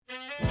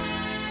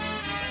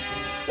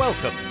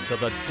Welcome to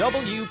the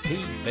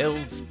WP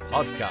Builds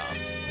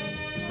podcast,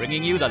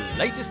 bringing you the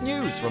latest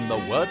news from the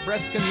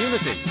WordPress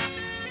community.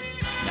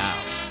 Now,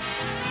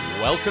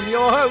 welcome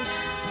your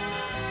hosts,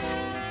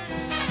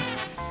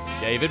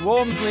 David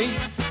Wormsley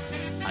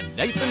and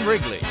Nathan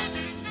Wrigley.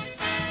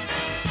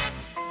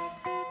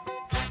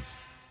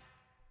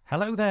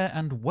 Hello there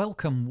and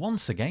welcome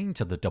once again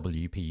to the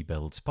WP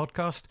Builds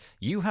podcast.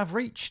 You have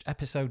reached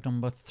episode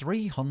number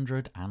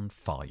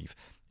 305,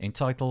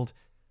 entitled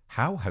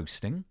How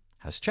Hosting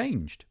Has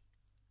Changed.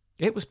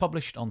 It was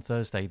published on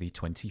Thursday the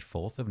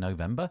 24th of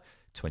November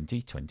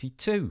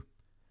 2022.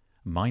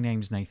 My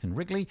name's Nathan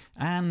Wrigley,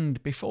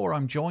 and before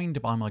I'm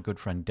joined by my good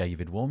friend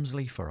David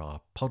Wormsley for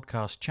our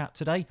podcast chat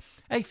today,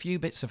 a few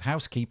bits of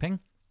housekeeping.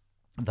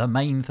 The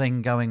main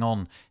thing going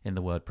on in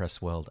the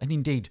WordPress world, and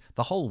indeed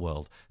the whole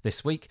world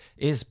this week,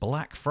 is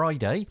Black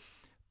Friday.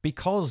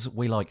 Because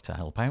we like to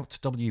help out,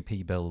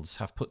 WP Builds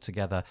have put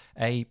together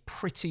a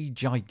pretty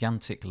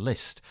gigantic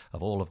list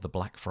of all of the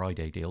Black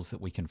Friday deals that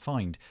we can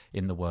find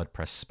in the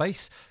WordPress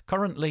space.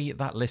 Currently,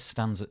 that list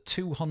stands at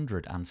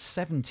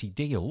 270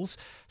 deals,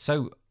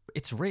 so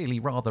it's really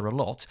rather a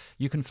lot.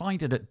 You can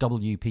find it at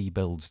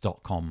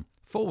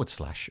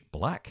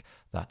wpbuilds.com/black.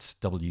 That's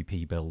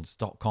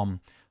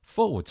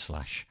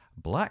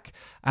wpbuilds.com/black.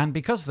 And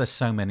because there's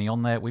so many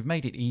on there, we've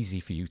made it easy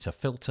for you to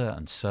filter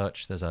and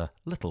search. There's a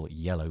little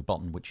yellow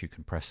button which you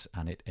can press,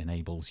 and it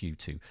enables you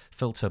to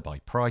filter by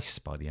price,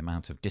 by the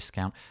amount of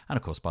discount, and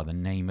of course by the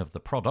name of the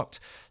product.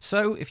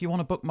 So if you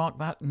want to bookmark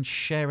that and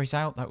share it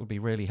out, that would be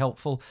really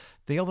helpful.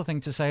 The other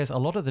thing to say is a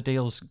lot of the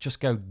deals just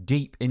go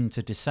deep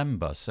into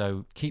December,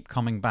 so keep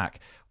coming back.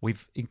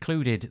 We've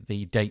included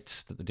the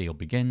dates that the deal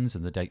begins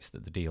and the dates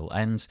that the deal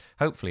ends.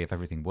 Hopefully, if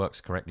everything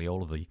works correctly,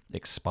 all of the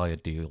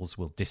expired deals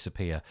will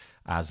disappear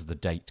as the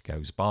date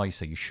goes by,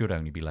 so you should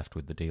only be left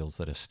with the deals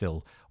that are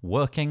still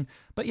working.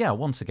 But yeah,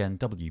 once again,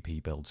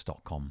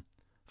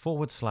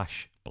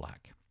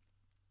 wpbuilds.com/black.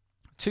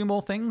 Two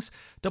more things.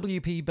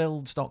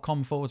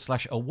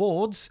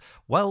 wpbuilds.com/awards.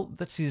 Well,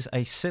 this is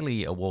a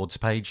silly awards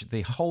page.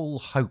 The whole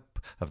hope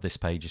of this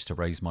page is to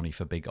raise money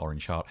for Big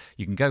Orange Heart.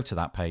 You can go to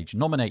that page,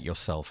 nominate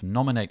yourself,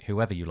 nominate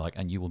whoever you like,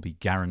 and you will be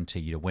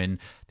guaranteed a win.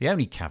 The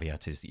only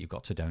caveat is that you've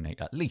got to donate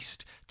at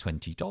least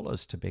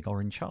 $20 to Big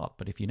Orange Heart.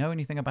 But if you know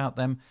anything about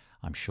them,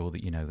 I'm sure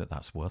that you know that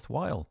that's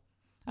worthwhile.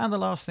 And the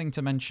last thing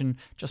to mention,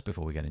 just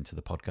before we get into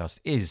the podcast,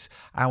 is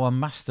our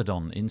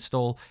Mastodon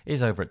install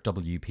is over at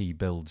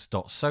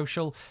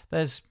wpbuilds.social.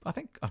 There's, I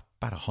think,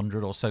 about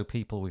 100 or so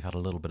people. We've had a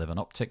little bit of an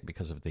uptick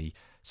because of the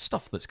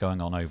stuff that's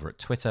going on over at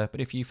Twitter. But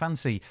if you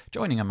fancy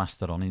joining a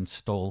Mastodon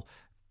install,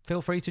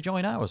 feel free to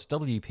join ours,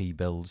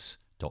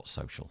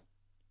 wpbuilds.social.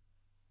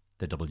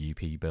 The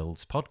WP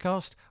Builds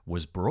podcast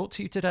was brought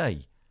to you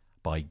today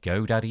by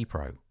GoDaddy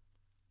Pro.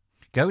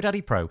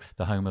 GoDaddy Pro,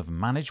 the home of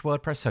managed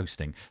WordPress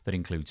hosting that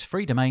includes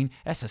free domain,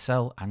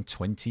 SSL, and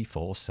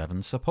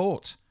 24/7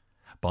 support.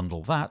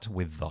 Bundle that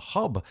with The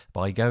Hub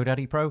by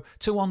GoDaddy Pro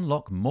to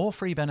unlock more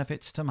free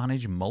benefits to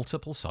manage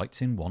multiple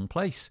sites in one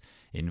place,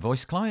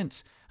 invoice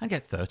clients, and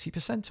get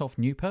 30% off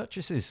new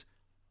purchases.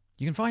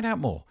 You can find out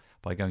more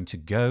by going to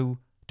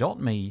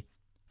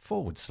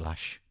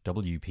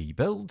go.me/WP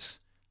Builds.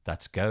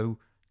 That's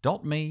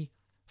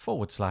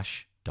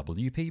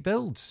go.me/WP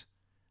Builds.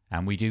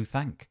 And we do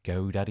thank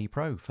GoDaddy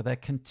Pro for their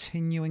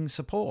continuing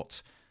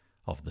support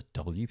of the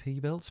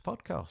WP Builds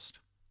podcast.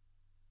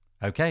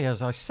 Okay,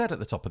 as I said at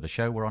the top of the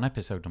show, we're on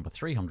episode number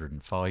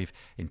 305,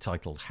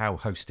 entitled How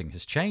Hosting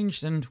Has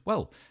Changed, and,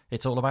 well,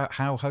 it's all about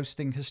how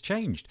hosting has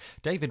changed.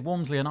 David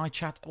Wormsley and I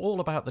chat all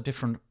about the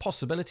different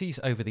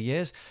possibilities over the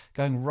years,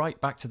 going right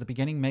back to the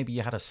beginning. Maybe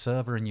you had a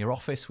server in your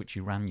office which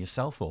you ran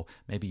yourself, or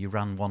maybe you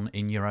ran one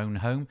in your own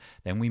home.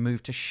 Then we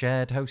moved to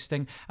shared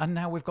hosting, and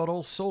now we've got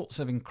all sorts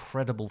of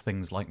incredible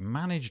things like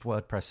managed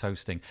WordPress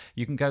hosting.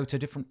 You can go to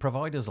different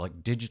providers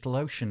like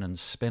DigitalOcean and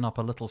spin up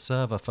a little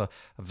server for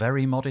a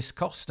very modest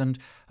cost. And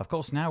of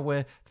course, now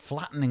we're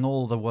flattening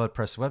all the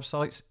WordPress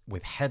websites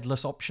with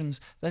headless options.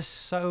 There's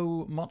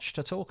so much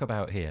to talk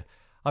about here.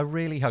 I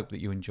really hope that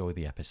you enjoy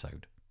the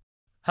episode.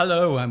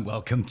 Hello and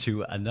welcome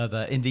to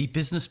another in the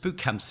Business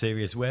Bootcamp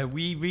series where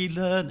we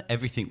relearn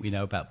everything we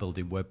know about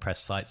building WordPress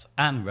sites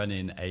and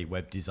running a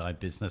web design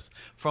business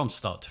from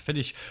start to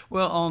finish.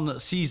 We're on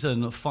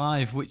season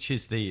 5, which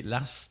is the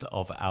last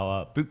of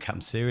our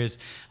bootcamp series,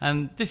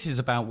 and this is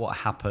about what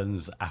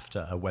happens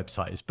after a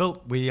website is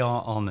built. We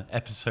are on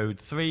episode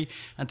 3,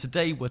 and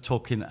today we're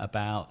talking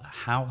about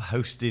how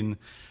hosting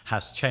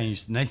has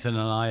changed. Nathan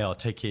and I are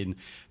taking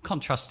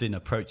contrasting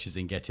approaches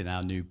in getting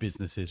our new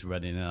businesses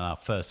running and our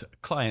first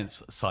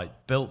client's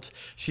site built.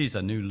 She's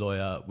a new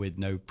lawyer with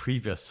no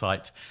previous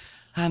site.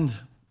 And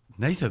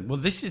Nathan, well,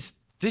 this is,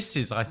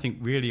 I think,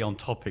 really on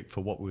topic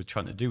for what we were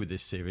trying to do with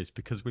this series,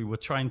 because we were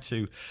trying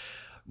to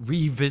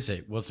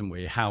revisit, wasn't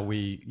we, how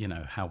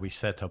we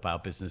set up our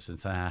business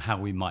and how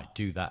we might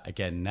do that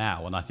again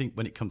now. And I think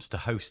when it comes to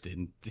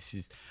hosting, this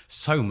is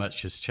so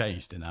much has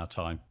changed in our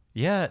time.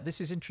 Yeah, this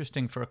is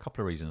interesting for a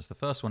couple of reasons. The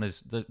first one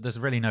is there's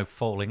really no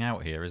falling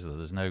out here, is there?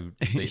 There's no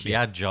the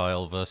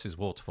agile versus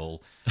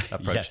waterfall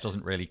approach Yes.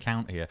 doesn't really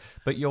count here.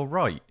 But you're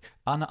right,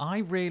 and I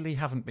really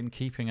haven't been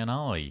keeping an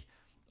eye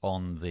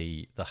on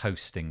the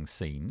hosting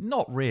scene.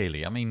 Not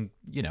really. I mean,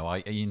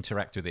 I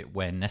interact with it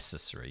where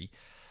necessary.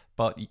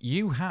 But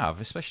you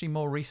have, especially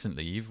more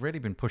recently, you've really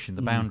been pushing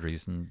the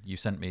boundaries, and you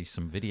sent me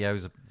some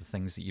videos of the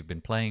things that you've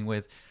been playing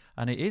with,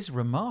 and it is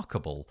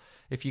remarkable.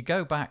 If you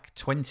go back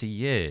 20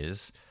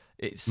 years,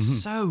 it's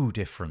so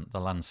different, the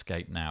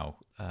landscape now.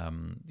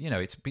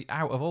 It's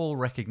out of all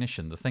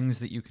recognition. The things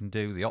that you can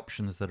do, the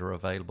options that are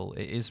available,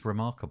 it is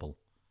remarkable.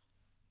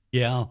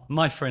 Yeah,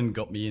 my friend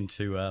got me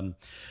into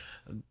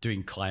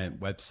doing client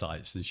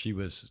websites, and she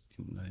was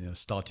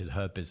started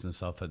her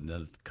business off in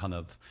the kind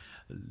of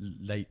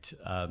late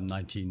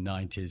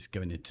 1990s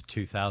going into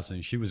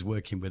 2000. She was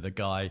working with a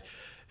guy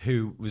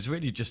who was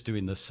really just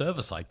doing the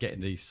server side,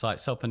 getting these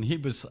sites up, and he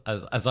was,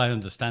 as I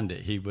understand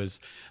it, he was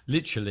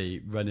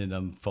literally running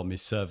them from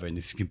his server in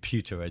his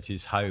computer at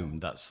his home.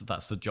 That's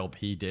the job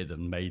he did,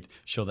 and made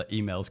sure that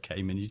emails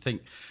came. And you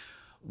think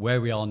where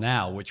we are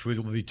now, which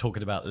we'll be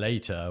talking about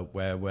later,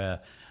 where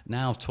we're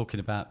now talking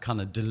about kind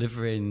of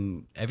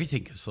delivering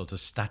everything as sort of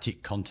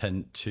static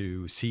content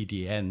to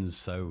CDNs.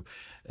 So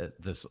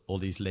there's all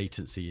these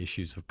latency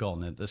issues have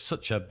gone, and there's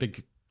such a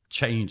big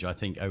change, I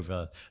think,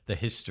 over the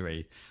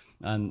history.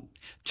 And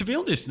to be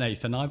honest,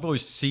 Nathan, I've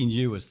always seen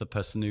you as the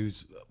person who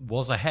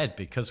was ahead,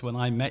 because when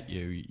I met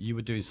you, you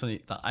were doing something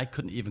that I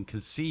couldn't even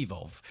conceive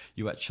of.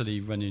 You actually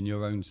running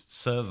your own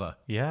server.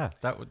 Yeah,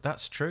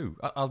 that's true.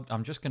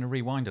 I'm just going to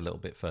rewind a little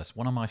bit first.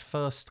 One of my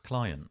first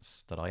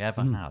clients that I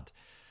ever had,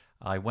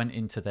 I went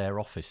into their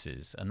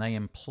offices, and they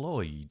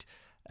employed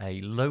a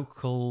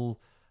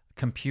local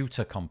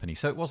computer company.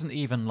 So it wasn't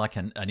even like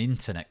an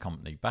internet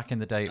company. Back in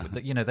the day,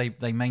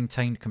 they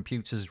maintained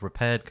computers,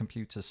 repaired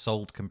computers,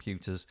 sold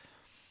computers,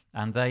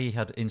 and they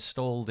had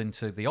installed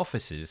into the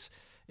offices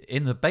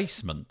in the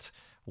basement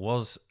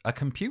was a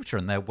computer,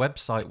 and their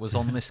website was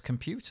on this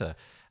computer.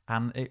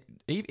 And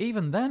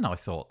even then, I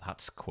thought,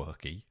 that's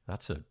quirky.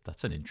 That's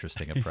an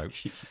interesting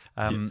approach.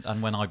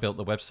 And when I built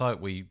the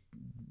website,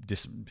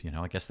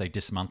 I guess they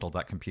dismantled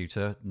that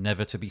computer,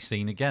 never to be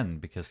seen again,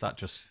 because that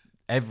just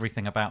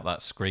everything about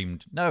that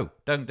screamed, no,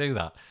 don't do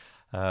that.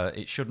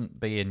 It shouldn't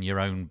be in your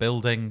own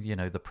building.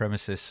 The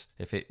premises,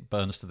 if it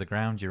burns to the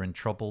ground, you're in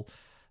trouble.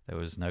 There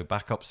was no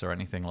backups or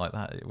anything like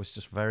that. It was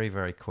just very,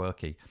 very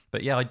quirky.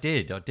 But yeah, I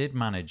did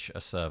manage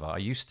a server. I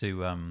used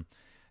to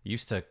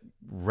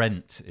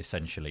rent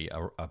essentially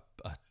a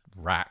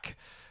rack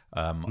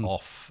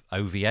off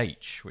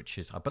OVH, which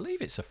is, I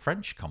believe it's a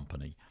French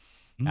company.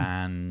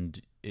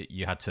 And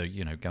you had to,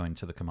 go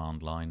into the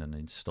command line and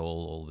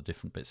install all the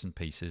different bits and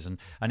pieces, and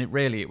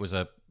it was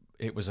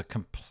a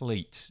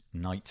complete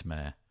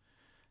nightmare.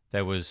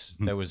 There was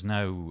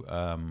no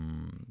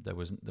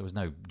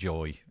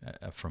joy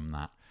from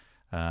that,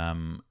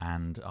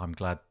 and I'm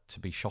glad to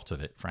be shot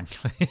of it,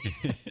 frankly.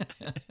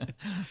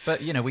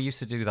 But we used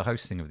to do the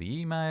hosting of the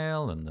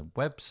email and the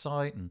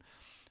website and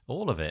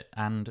all of it,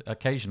 and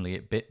occasionally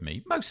it bit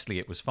me. Mostly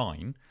it was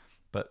fine,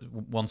 but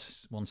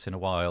once in a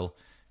while,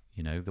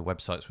 the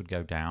websites would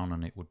go down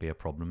and it would be a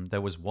problem. There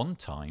was one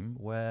time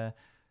where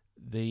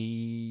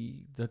the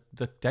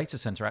data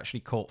center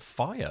actually caught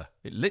fire.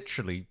 It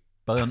literally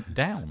burnt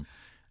down,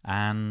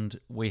 and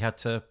we had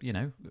to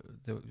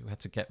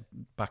get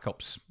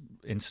backups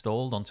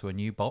installed onto a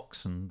new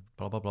box and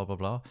blah blah blah blah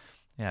blah.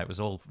 Yeah, it was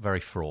all very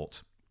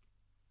fraught.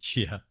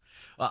 Yeah.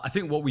 I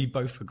think what we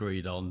both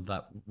agreed on,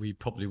 that we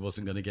probably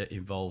wasn't going to get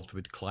involved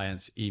with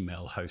clients'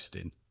 email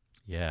hosting.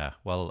 Yeah,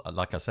 well,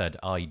 like I said,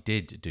 I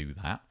did do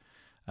that.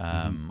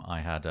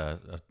 I had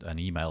an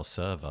email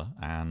server,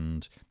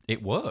 and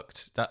it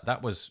worked.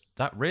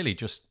 That really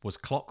just was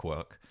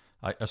clockwork.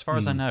 As far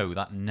as I know,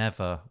 that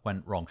never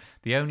went wrong.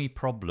 The only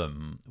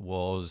problem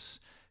was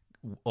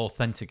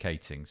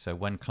authenticating. So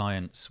when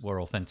clients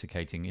were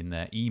authenticating in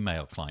their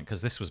email client,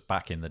 because this was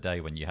back in the day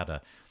when you had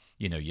a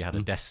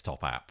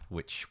desktop app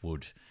which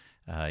would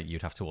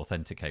you'd have to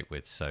authenticate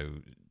with. So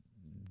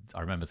I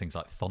remember things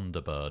like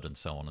Thunderbird and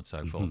so on and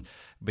so forth,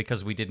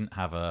 because we didn't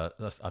have I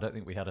don't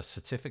think we had a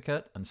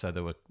certificate, and so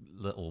there were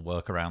little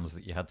workarounds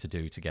that you had to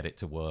do to get it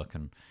to work,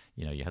 and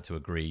you had to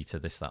agree to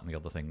this, that, and the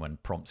other thing when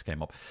prompts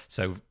came up.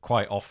 So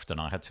quite often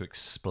I had to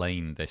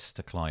explain this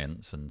to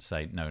clients and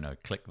say, no,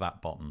 click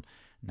that button,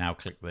 now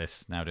click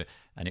this,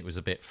 and it was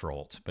a bit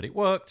fraught, but it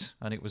worked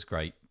and it was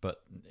great.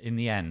 But in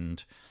the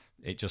end,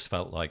 it just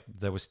felt like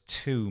there was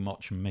too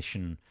much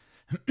mission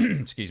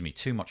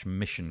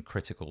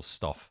critical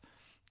stuff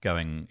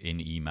going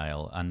in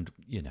email, and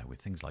with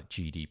things like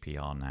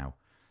GDPR now,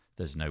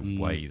 there's no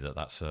way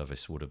that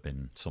service would have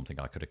been something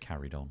I could have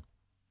carried on.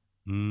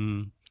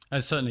 And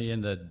certainly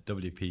in the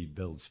WP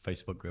Builds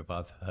Facebook group,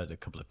 I've heard a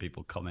couple of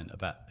people comment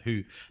about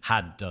who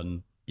had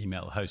done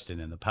email hosting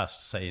in the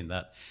past, saying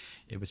that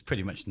it was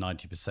pretty much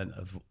 90%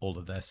 of all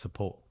of their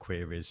support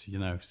queries,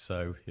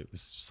 so it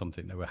was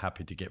something they were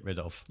happy to get rid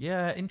of.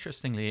 Yeah,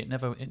 interestingly, it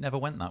never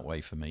went that way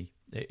for me.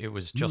 It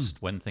was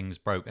just when things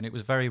broke, and it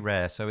was very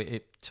rare, so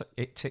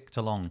it ticked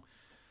along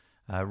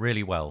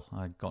really well.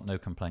 I got no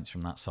complaints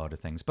from that side of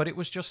things. But it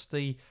was just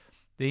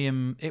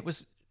it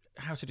was,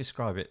 how to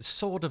describe it?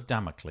 Sword of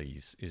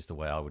Damocles is the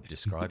way I would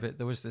describe it.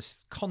 There was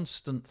this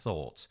constant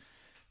thought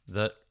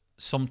that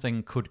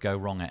something could go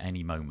wrong at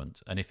any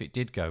moment, and if it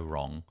did go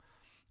wrong,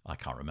 I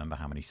can't remember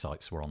how many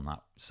sites were on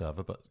that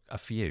server, but a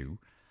few.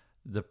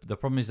 The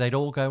problem is they'd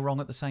all go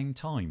wrong at the same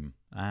time,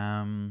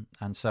 and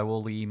so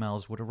all the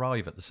emails would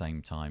arrive at the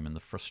same time, and the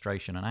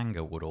frustration and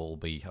anger would all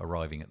be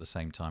arriving at the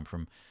same time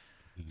from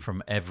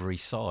every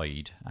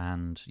side,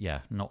 and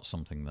not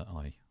something that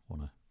I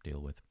want to deal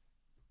with.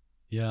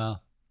 Yeah.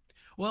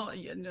 Well,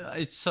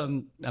 it's I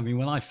mean,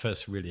 when I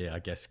first really, I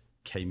guess,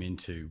 came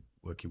into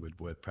working with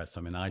WordPress,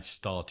 I mean, I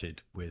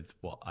started with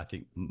what I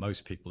think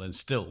most people, and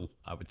still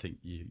I would think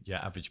your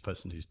average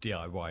person who's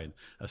DIYing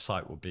a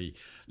site will be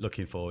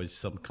looking for, is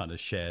some kind of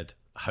shared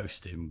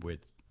hosting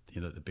with,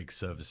 the big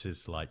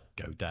services like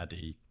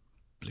GoDaddy,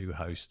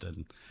 Bluehost,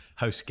 and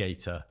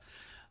HostGator,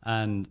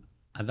 and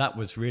that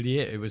was really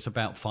it. It was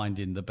about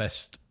finding the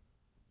best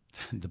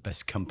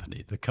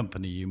company, the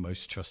company you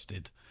most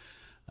trusted.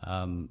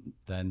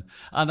 Then,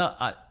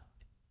 and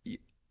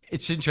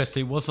it's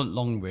interesting. It wasn't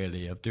long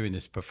really of doing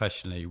this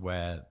professionally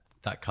where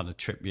that kind of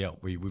tripped me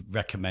up. We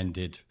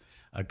recommended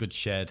a good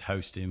shared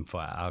hosting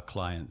for our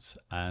clients,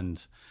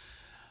 and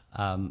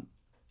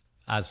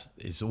as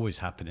is always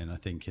happening, I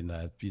think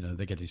they're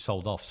getting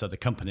sold off. So the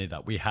company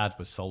that we had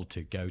was sold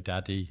to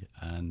GoDaddy,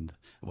 and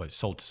it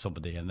sold to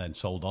somebody and then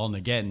sold on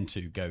again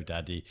to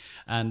GoDaddy,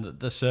 and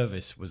the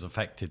service was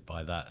affected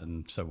by that,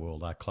 and so were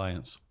all our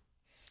clients.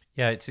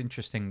 Yeah, it's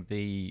interesting.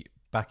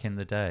 Back in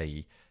the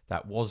day,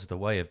 that was the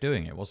way of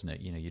doing it, wasn't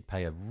it? You'd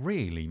pay a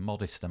really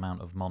modest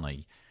amount of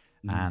money,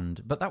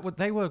 but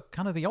they were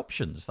kind of the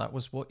options. That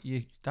was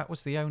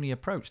the only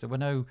approach. There were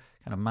no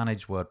kind of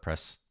managed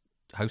WordPress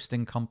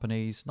hosting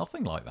companies,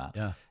 nothing like that.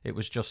 Yeah. It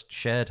was just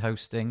shared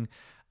hosting,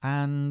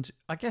 and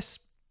I guess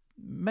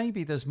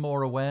maybe there's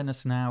more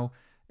awareness now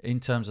in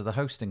terms of the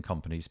hosting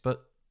companies,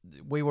 but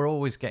we were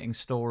always getting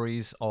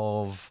stories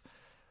of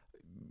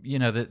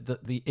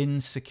the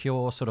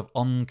insecure sort of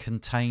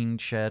uncontained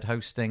shared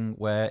hosting,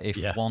 where if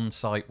one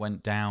site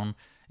went down,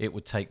 it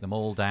would take them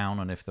all down,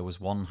 and if there was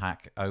one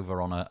hack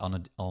over on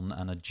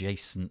an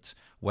adjacent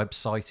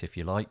website, if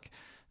you like,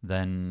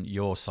 then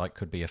your site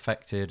could be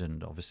affected.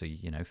 And obviously,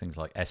 things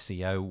like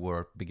SEO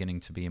were beginning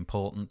to be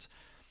important.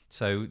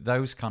 So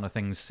those kind of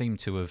things seem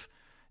to have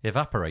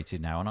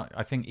evaporated now, and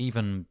I think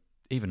even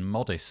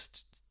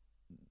modest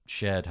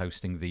shared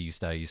hosting these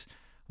days,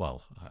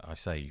 well, I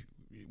say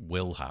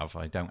will have,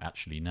 I don't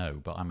actually know,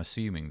 but I'm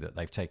assuming that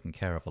they've taken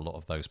care of a lot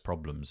of those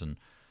problems and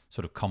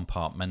sort of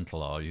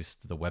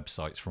compartmentalized the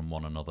websites from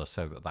one another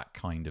so that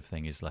kind of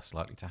thing is less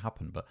likely to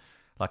happen. But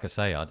like I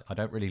say, I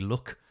don't really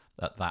look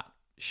at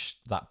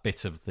that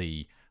bit of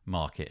the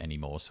market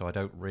anymore, so I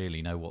don't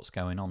really know what's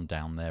going on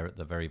down there at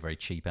the very, very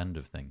cheap end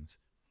of things.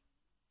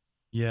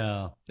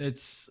 Yeah,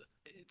 it's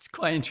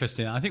quite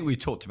interesting. I think we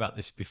talked about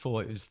this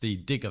before. It was the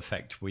dig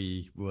effect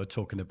we were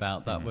talking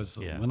about. That was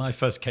when I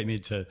first came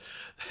into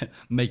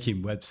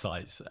making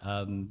websites.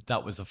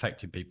 That was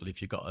affecting people.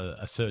 If you got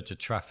a surge of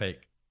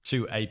traffic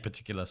to a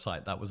particular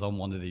site that was on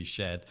one of these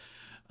shared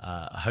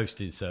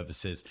hosting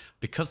services,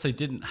 because they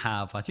didn't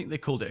have, I think they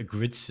called it a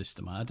grid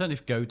system. I don't know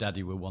if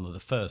GoDaddy were one of the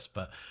first,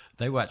 but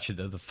they were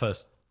actually the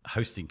first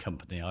hosting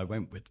company I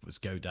went with was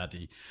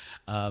GoDaddy.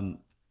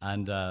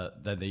 And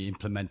then they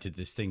implemented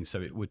this thing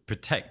so it would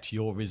protect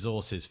your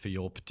resources for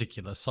your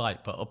particular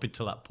site. But up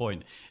until that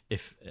point,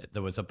 if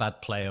there was a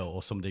bad player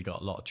or somebody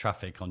got a lot of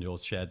traffic on your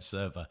shared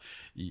server,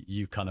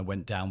 you kind of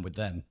went down with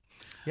them.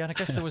 Yeah, and I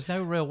guess there was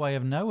no real way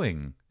of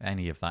knowing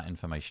any of that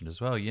information as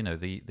well.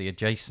 The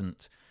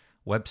adjacent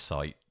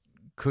website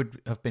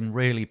could have been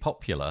really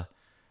popular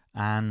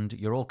and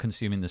you're all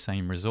consuming the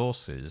same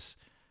resources.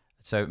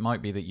 So it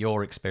might be that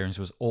your experience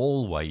was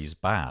always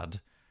bad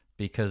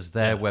because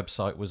their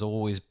website was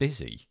always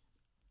busy.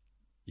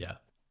 Yeah,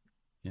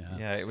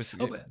 it was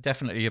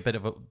definitely a bit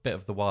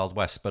of the Wild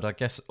West. But I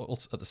guess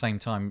also at the same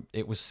time,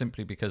 it was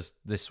simply because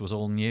this was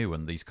all new,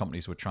 and these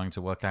companies were trying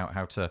to work out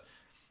how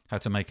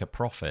to make a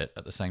profit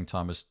at the same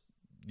time as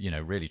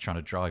really trying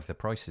to drive the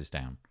prices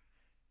down.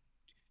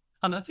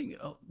 And I think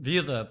the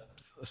other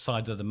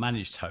side of the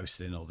managed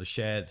hosting or the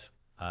shared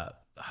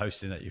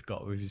hosting that you've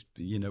got,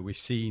 we've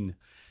seen.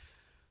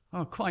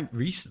 Oh, quite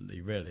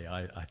recently, really,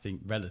 I think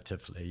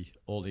relatively,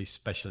 all these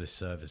specialist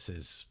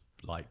services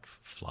like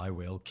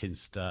Flywheel,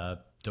 Kinsta,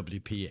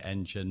 WP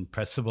Engine,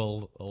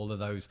 Pressable, all of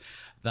those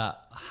that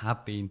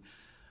have been,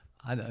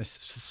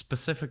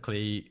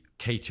 specifically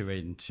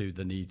catering to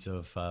the needs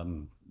of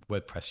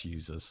WordPress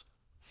users.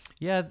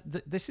 Yeah,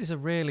 this is a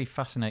really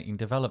fascinating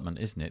development,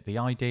 isn't it? The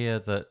idea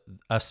that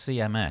a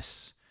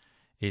CMS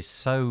is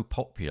so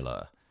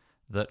popular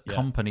that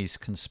companies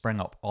can spring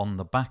up on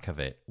the back of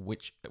it,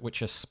 which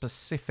are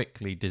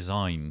specifically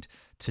designed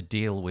to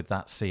deal with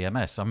that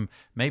CMS.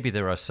 Maybe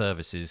there are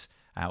services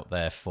out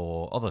there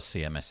for other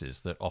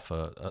CMSs that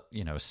offer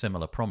a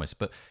similar promise.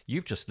 But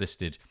you've just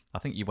listed, I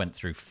think you went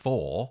through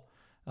 4.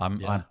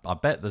 I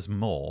bet there's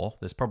more.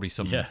 There's probably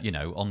some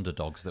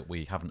underdogs that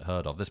we haven't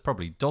heard of. There's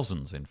probably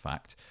dozens, in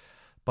fact.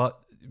 But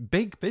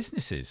big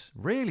businesses,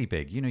 really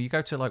big. You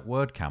go to like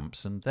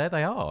WordCamps, and there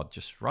they are,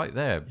 just right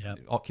there,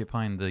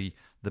 occupying the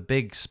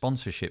big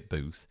sponsorship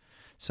booth.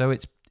 So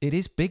it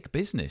is big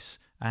business,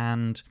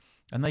 and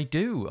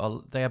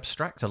they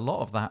abstract a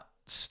lot of that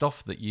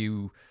stuff that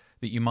you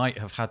might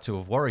have had to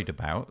have worried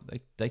about.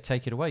 They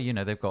take it away.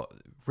 They've got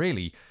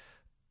really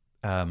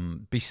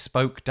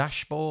bespoke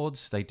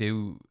dashboards. They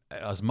do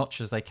as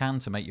much as they can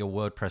to make your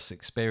WordPress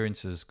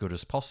experience as good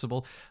as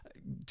possible.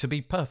 To be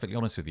perfectly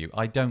honest with you,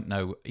 I don't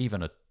know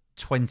even a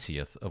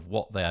 20th of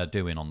what they are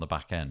doing on the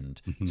back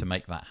end to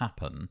make that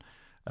happen.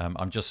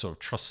 I'm just sort of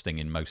trusting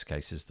in most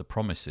cases the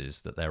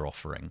promises that they're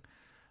offering.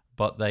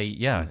 But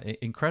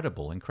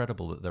incredible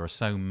that there are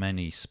so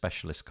many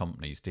specialist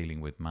companies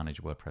dealing with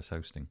managed WordPress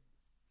hosting.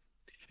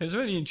 It was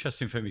really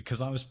interesting for me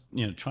because I was,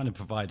 trying to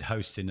provide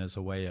hosting as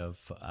a way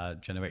of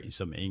generating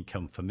some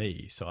income for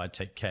me. So I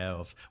take care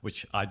of,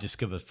 which I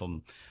discovered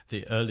from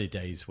the early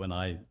days when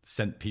I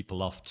sent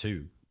people off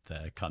to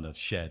their kind of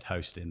shared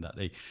hosting, that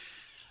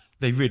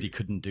they really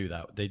couldn't do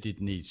that. They did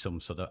need some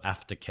sort of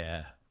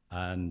aftercare,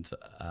 and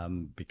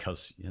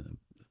because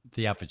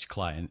the average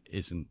client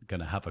isn't going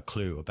to have a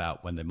clue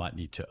about when they might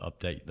need to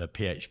update the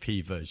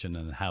PHP version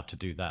and how to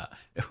do that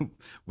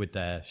with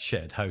their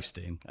shared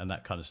hosting and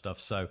that kind of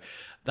stuff. So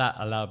that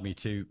allowed me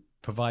to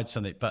provide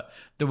something, but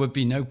there would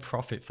be no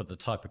profit for the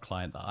type of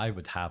client that I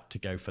would have to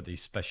go for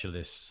these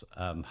specialist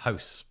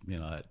hosts,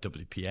 at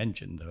WP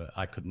Engine.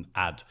 I couldn't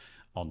add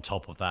on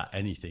top of that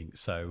anything.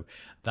 So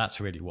that's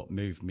really what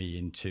moved me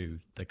into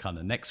the kind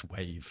of next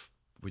wave,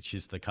 which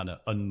is the kind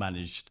of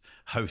unmanaged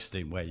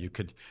hosting, where you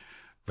could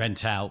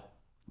rent out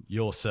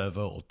your server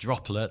or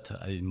Droplet,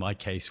 in my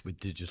case with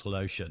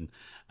DigitalOcean,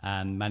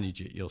 and manage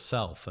it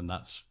yourself. And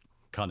that's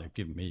kind of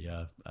given me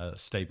a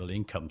stable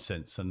income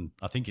since, and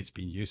I think it's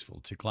been useful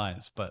to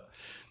clients. But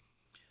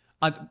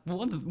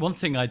one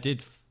thing I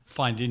did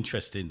find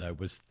interesting, though,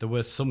 was there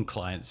were some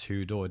clients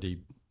who'd already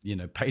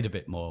paid a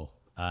bit more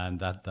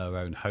and had their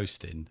own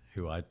hosting,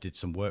 who I did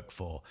some work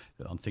for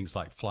on things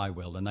like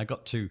Flywheel, and I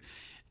got to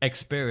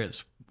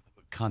experience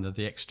kind of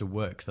the extra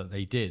work that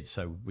they did.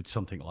 So with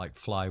something like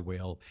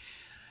Flywheel,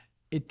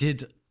 it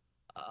did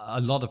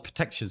a lot of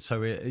protection.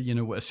 So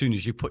as soon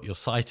as you put your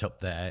site up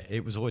there,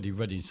 it was already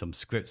running some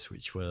scripts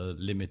which were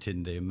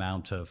limiting the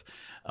amount of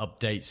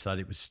updates that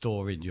it would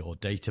store in your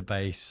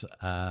database,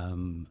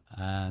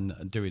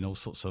 and doing all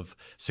sorts of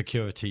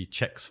security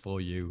checks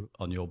for you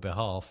on your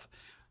behalf.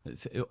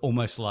 It's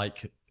almost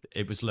like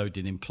it was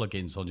loading in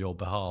plugins on your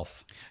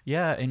behalf.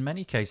 Yeah, in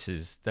many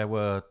cases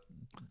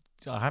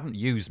I haven't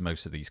used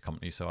most of these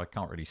companies, so I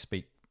can't really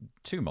speak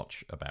too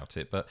much about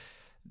it, but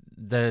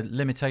the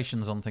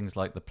limitations on things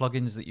like the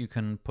plugins that you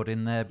can put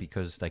in there,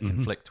 because they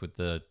conflict with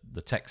the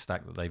tech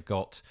stack that they've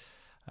got.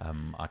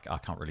 I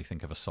can't really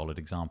think of a solid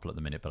example at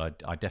the minute,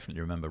 but I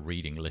definitely remember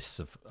reading lists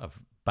of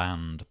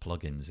banned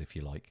plugins, if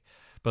you like.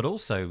 But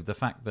also the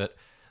fact that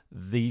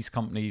these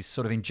companies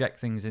sort of inject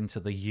things into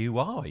the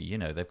UI.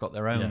 They've got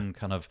their own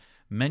kind of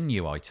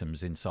menu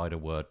items inside of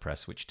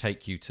WordPress, which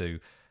take you to,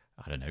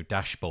 I don't know,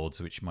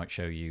 dashboards, which might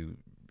show you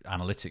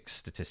analytics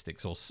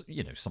statistics or,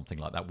 something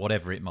like that,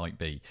 whatever it might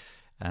be.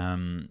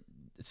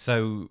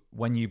 So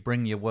when you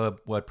bring your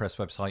WordPress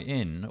website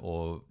in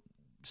or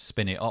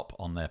spin it up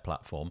on their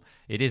platform,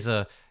 it is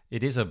a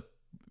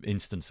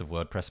instance of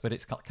WordPress, but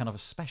it's got kind of a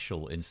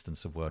special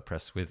instance of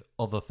WordPress with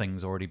other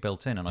things already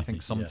built in. And I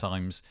think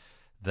sometimes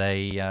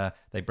they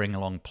bring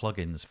along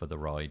plugins for the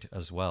ride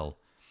as well.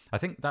 I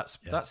think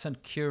that's a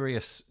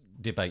curious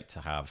debate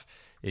to have.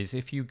 Is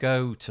if you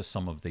go to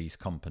some of these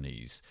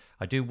companies,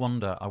 I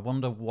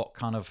wonder what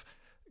kind of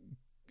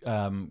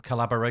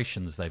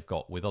collaborations they've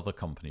got with other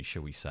companies,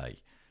 shall we say.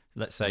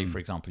 Let's say, for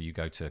example, you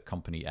go to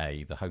company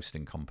A, the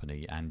hosting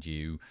company, and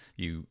you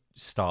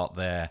start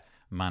their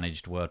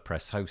managed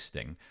WordPress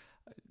hosting.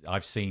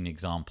 I've seen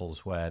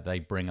examples where they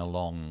bring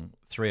along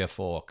 3 or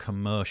 4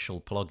 commercial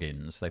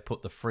plugins. They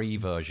put the free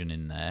version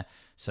in there,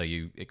 so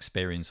you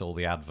experience all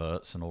the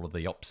adverts and all of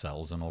the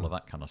upsells and all of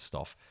that kind of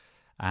stuff.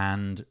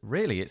 And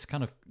really, that's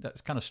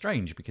kind of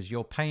strange, because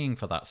you're paying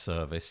for that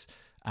service,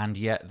 and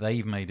yet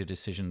they've made a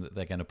decision that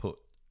they're going to put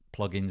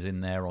plugins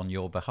in there on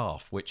your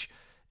behalf, which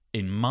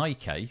in my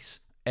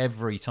case,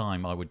 every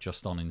time I would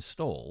just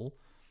uninstall.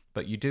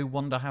 But you do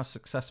wonder how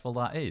successful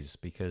that is,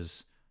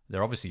 because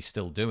they're obviously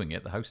still doing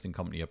it. The hosting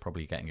company are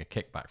probably getting a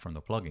kickback from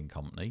the plugin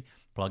company.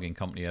 Plugin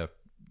company are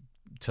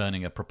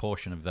turning a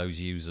proportion of those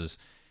users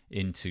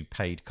into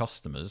paid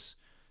customers.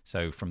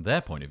 So from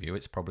their point of view,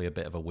 it's probably a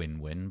bit of a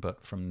win-win.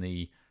 But from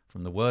the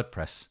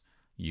WordPress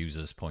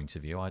user's point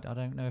of view, I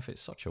don't know if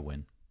it's such a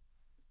win.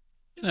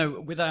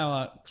 With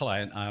our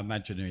client, our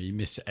imaginary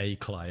Miss A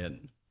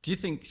client, do you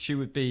think she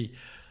would be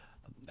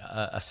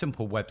a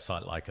simple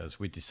website like us?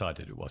 We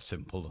decided it was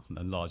simple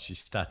and largely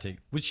static.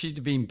 Would she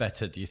have been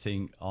better, do you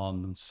think,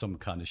 on some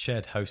kind of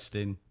shared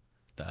hosting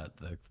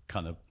the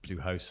kind of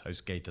Bluehost,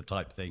 HostGator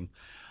type thing.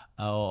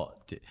 Or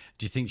do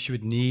you think she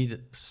would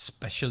need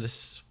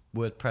specialist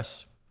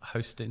WordPress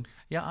hosting?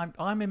 Yeah,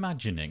 I'm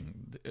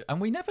imagining, and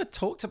we never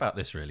talked about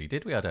this really,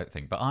 did we? I don't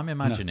think, but I'm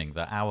imagining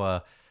that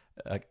our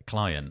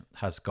client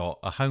has got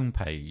a home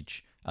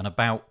page, an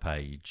about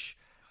page,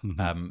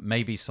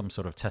 maybe some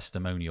sort of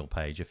testimonial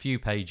page, a few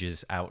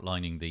pages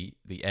outlining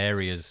the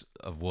areas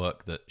of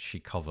work that she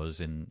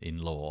covers in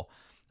law,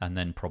 and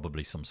then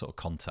probably some sort of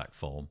contact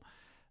form.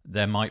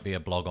 There might be a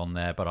blog on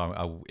there, but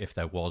if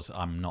there was,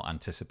 I'm not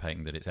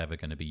anticipating that it's ever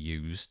going to be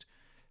used.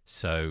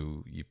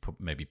 So you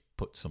maybe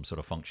put some sort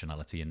of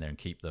functionality in there and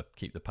keep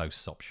the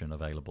posts option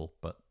available,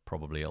 but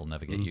probably it'll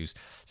never get used.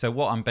 So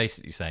what I'm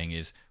basically saying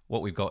is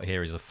what we've got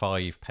here is a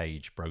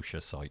 5-page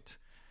brochure site.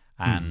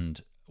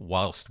 And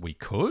whilst we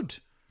could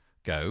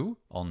go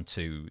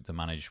onto the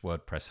managed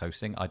WordPress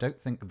hosting, I don't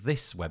think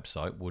this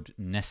website would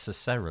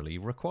necessarily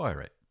require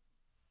it.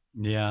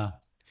 Yeah.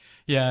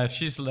 Yeah,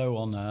 she's low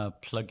on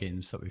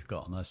plugins that we've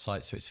got on her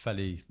site, so it's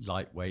fairly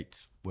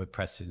lightweight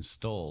WordPress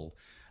install.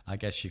 I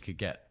guess you could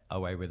get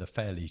away with a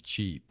fairly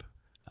cheap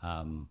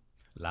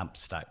LAMP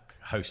stack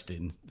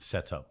hosting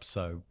setup,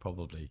 so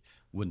probably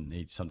wouldn't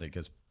need something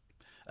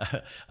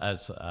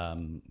as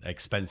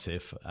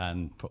expensive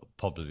and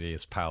probably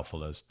as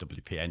powerful as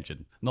WP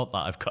Engine. Not that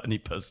I've got any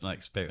personal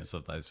experience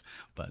of those,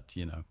 but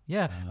you know.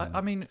 Yeah, I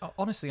mean,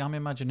 honestly, I'm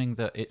imagining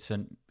that it's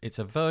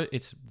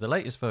the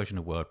latest version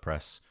of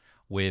WordPress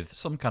with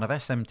some kind of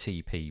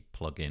SMTP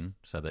plugin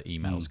so that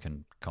emails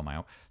can come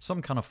out,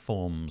 some kind of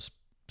forms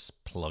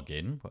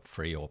plugin,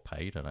 free or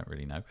paid, I don't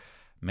really know.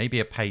 Maybe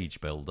a page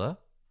builder.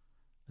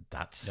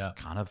 That's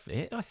kind of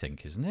it, I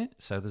think, isn't it?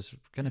 So there's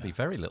going to be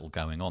very little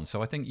going on.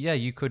 So I think,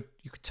 you could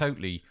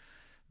totally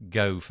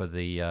go for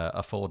the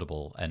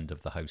affordable end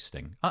of the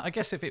hosting. I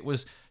guess if it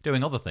was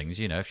doing other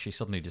things, if she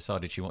suddenly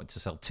decided she wanted to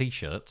sell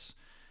T-shirts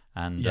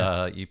and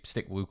you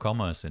stick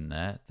WooCommerce in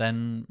there,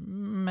 then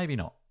maybe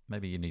not.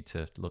 Maybe you need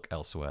to look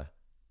elsewhere.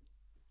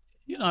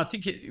 I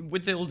think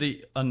with all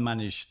the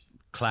unmanaged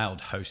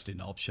cloud hosting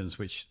options,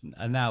 which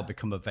are now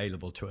become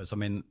available to us. I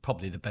mean,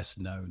 probably the best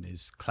known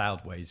is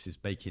Cloudways is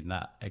making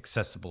that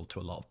accessible to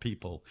a lot of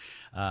people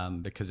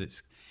because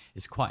it's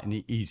quite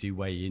an easy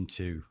way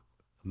into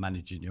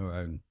managing your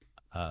own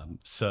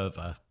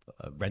server,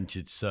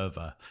 rented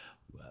server,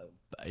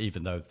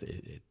 even though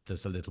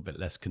there's a little bit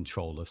less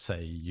control of,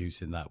 say,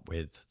 using that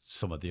with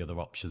some of the other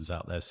options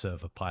out there,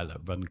 Server Pilot,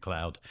 Run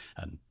Cloud,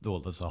 and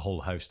there's a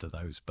whole host of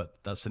those, but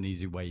that's an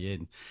easy way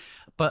in.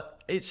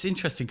 But it's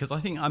interesting because I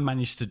think I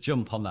managed to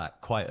jump on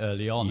that quite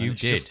early on. You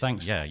did. Just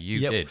thanks. Yeah,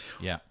 you did.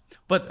 Yeah.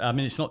 But I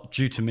mean, it's not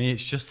due to me. It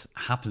just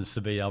happens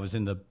to be I was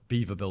in the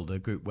Beaver Builder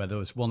group where there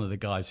was one of the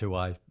guys who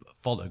I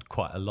followed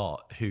quite a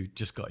lot who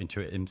just got into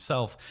it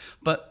himself.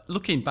 But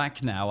looking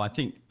back now, I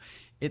think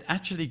it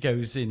actually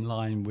goes in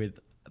line with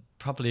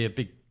probably a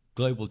big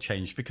global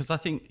change because I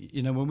think,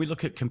 when we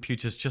look at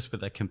computers just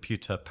with their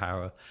computer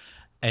power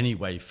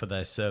anyway for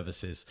their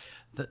services,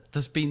 that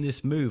there's been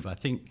this move. I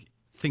think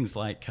things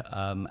like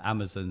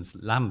Amazon's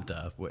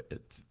Lambda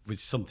was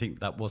something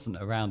that wasn't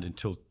around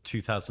until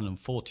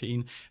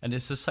 2014. And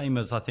it's the same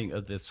as I think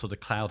of the sort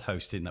of cloud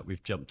hosting that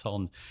we've jumped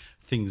on.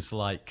 Things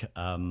like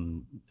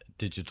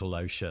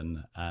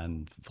DigitalOcean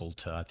and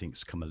Volta, I think,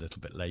 has come a little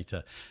bit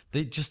later.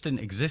 They just didn't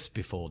exist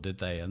before, did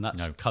they? And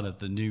that's kind of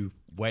the new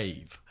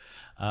wave.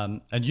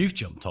 And you've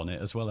jumped on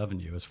it as well, haven't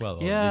you? As well.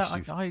 Yeah,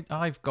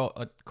 I've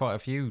got quite a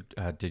few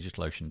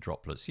DigitalOcean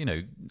droplets.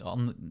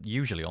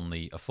 Usually on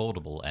the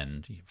affordable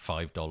end,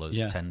 $5,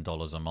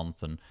 $10 a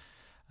month, and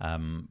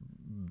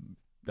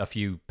a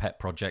few pet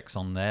projects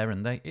on there,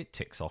 and it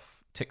ticks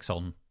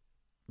on.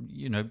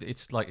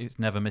 It's like it's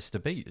never missed a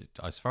beat.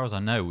 As far as I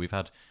know, we've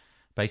had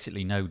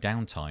basically no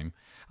downtime.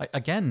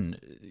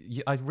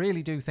 I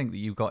really do think that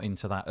you got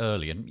into that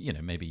early, and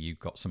maybe you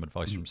got some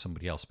advice from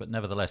somebody else, but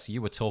nevertheless,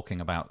 you were talking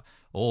about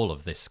all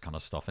of this kind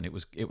of stuff, and it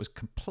was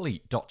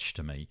complete dodge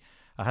to me.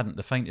 I hadn't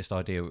the faintest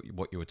idea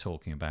what you were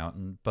talking about,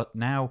 but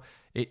now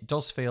it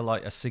does feel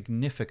like a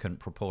significant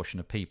proportion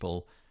of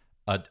people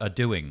are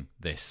doing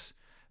this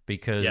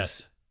because.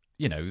 Yes.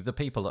 The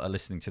people that are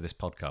listening to this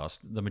podcast,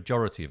 the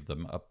majority of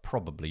them are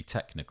probably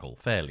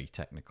fairly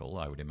technical,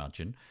 I would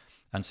imagine.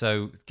 And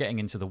so getting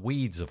into the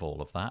weeds of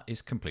all of that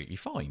is completely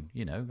fine,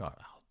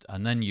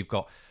 And then you've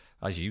got,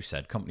 as you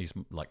said, companies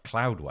like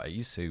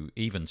Cloudways who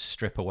even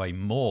strip away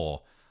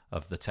more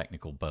of the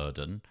technical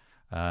burden.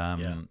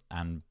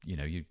 And,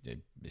 you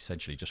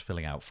essentially just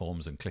filling out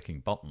forms and clicking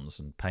buttons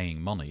and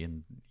paying money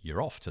and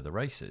you're off to the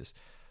races.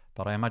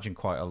 But I imagine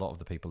quite a lot of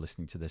the people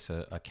listening to this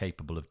are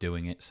capable of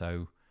doing it.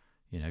 So,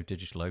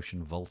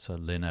 DigitalOcean, Volta,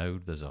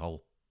 Linode, there's a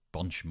whole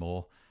bunch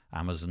more.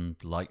 Amazon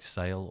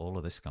Lightsail, all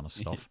of this kind of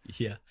stuff.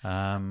 Yeah.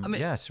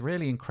 It's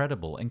really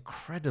incredibly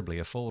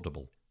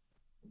affordable.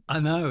 I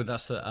know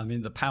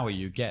the power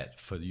you get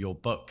for your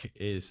buck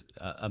is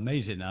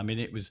amazing. I mean,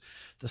 it was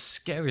the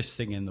scariest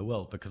thing in the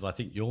world because I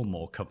think you're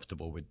more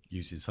comfortable with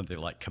using something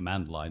like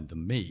Command Line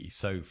than me.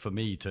 So for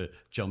me to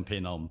jump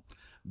in on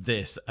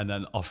this and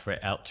then offer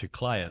it out to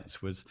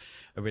clients was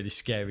a really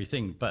scary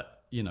thing.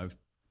 But,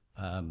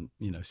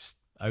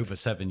 over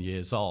 7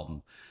 years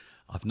on,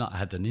 I've not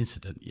had an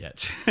incident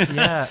yet.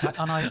 Yeah,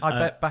 and I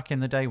bet back in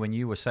the day when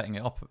you were setting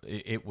it up,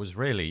 it was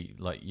really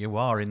like you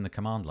are in the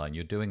command line,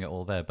 you're doing it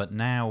all there. But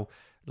now,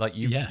 like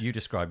you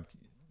described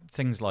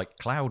things like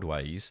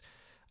Cloudways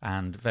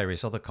and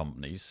various other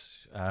companies,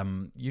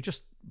 you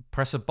just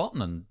press a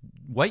button and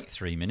wait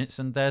 3 minutes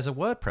and there's a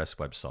WordPress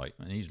website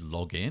and you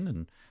log in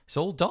and it's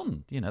all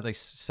done. They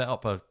set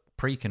up a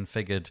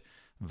pre-configured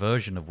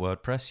version of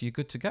WordPress, you're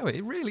good to go.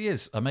 It really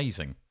is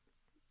amazing.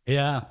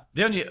 Yeah.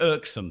 The only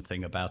irksome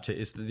thing about it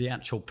is that the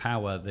actual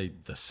power,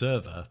 the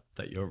server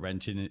that you're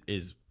renting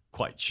is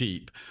quite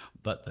cheap,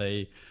 but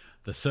the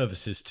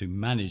services to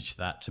manage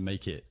that, to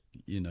make it,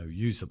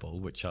 usable,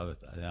 which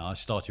I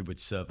started with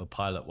Server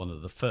Pilot, one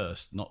of the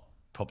first, not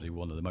probably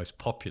one of the most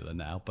popular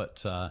now,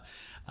 but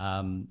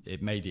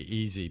it made it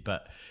easy.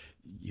 But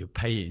you're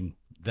paying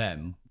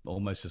them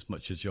almost as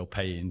much as you're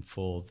paying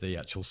for the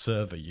actual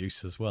server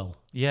use as well.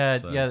 Yeah,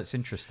 that's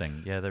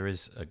interesting. Yeah, that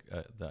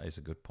is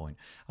a good point.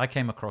 I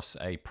came across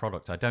a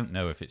product. I don't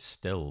know if it's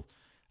still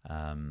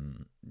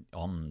on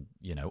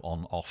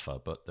offer,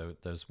 but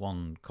there's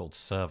one called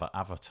Server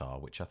Avatar,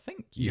 which I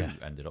think you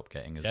ended up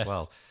getting as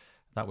well.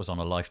 That was on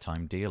a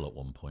lifetime deal at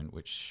one point,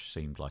 which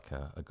seemed like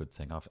a good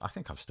thing. I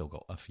think I've still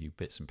got a few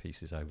bits and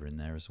pieces over in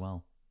there as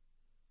well.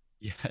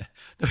 Yeah,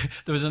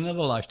 there was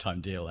another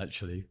lifetime deal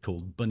actually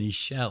called Bunny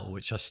Shell,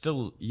 which I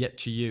still yet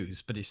to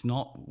use, but it's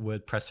not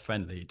WordPress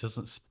friendly. It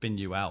doesn't spin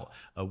you out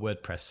a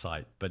WordPress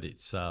site, but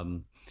it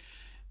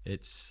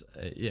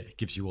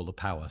gives you all the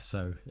power.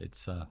 So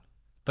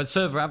but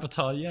Server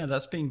Avatar,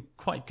 that's been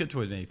quite good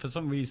with me. For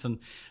some reason,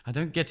 I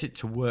don't get it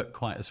to work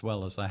quite as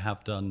well as I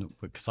have done,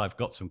 because I've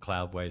got some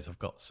Cloudways, I've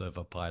got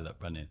Server Pilot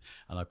running,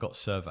 and I've got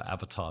Server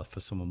Avatar for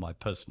some of my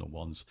personal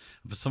ones.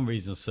 For some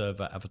reason,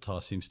 Server Avatar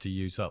seems to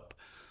use up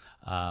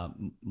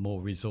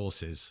more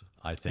resources.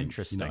 I think.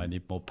 Interesting. I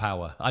need more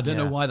power. I don't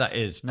know why that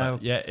is.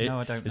 But no,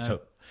 I don't know.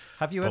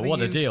 Have you ever what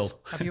used, a deal?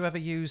 Have you ever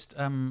used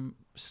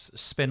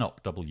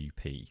SpinUp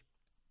WP?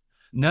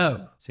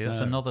 No. See, that's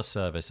another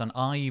service, and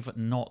I've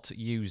not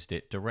used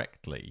it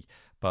directly,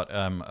 but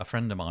a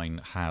friend of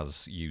mine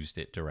has used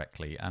it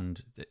directly,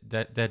 and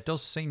there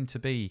does seem to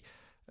be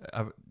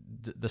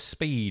the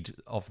speed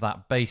of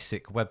that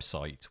basic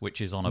website,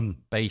 which is on a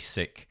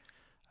basic,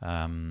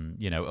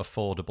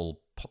 affordable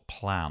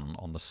plan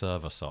on the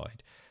server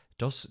side.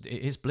 It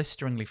is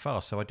blisteringly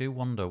fast, so I do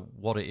wonder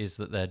what it is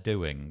that they're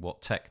doing,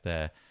 what tech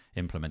they're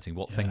implementing,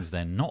 what things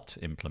they're not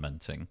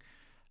implementing.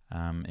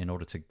 In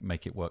order to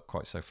make it work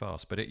quite so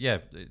fast. But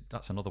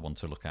that's another one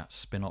to look at,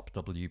 SpinUp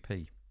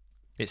WP.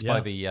 It's by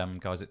the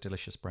guys at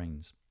Delicious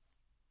Brains.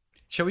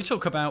 Shall we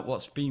talk about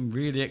what's been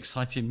really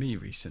exciting me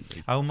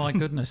recently? Oh my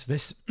goodness,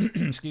 this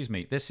excuse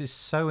me, this is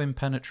so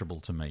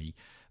impenetrable to me,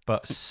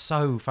 but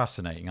so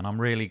fascinating, and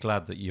I'm really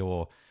glad that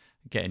you're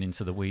getting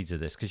into the weeds of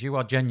this, because you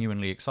are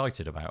genuinely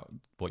excited about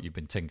what you've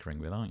been tinkering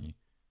with, aren't you?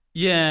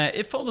 Yeah,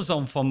 it follows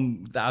on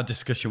from our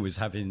discussion we was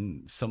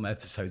having some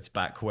episodes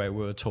back, where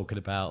we were talking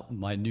about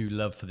my new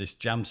love for this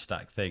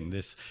Jamstack thing,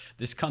 this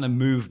kind of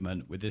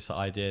movement with this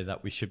idea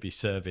that we should be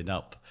serving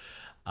up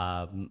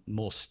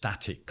more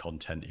static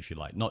content, if you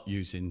like, not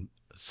using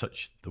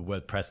such the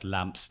WordPress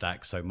LAMP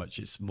stack so much.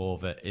 It's more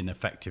of an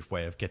ineffective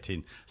way of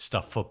getting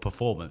stuff for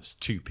performance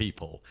to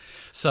people.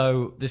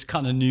 So this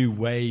kind of new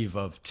wave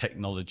of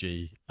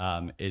technology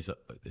is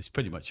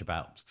pretty much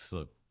about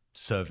sort of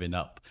serving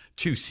up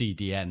to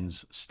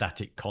CDNs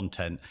static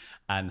content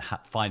and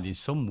finding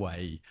some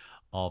way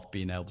of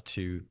being able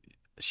to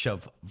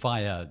shove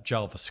via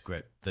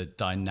JavaScript the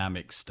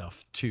dynamic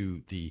stuff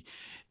to the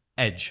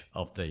edge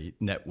of the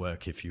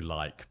network, if you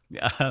like.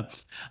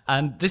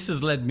 And this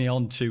has led me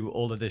on to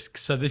all of this.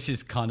 So this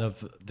is kind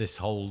of this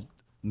whole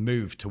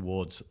move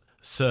towards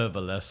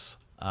serverless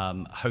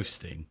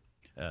hosting,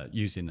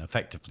 using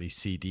effectively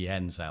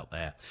CDNs out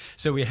there.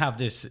 So we have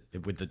this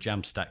with the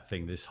Jamstack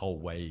thing, this whole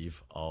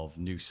wave of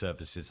new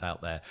services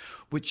out there,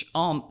 which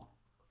aren't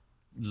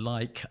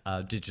like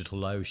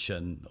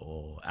DigitalOcean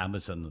or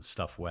Amazon and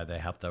stuff where they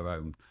have their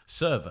own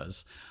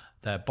servers.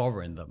 They're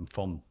borrowing them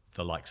from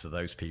the likes of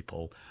those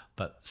people.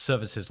 But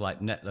services like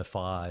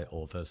Netlify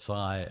or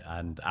Versailles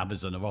and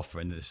Amazon are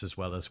offering this as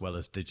well as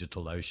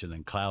DigitalOcean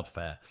and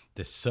Cloudflare,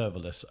 this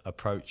serverless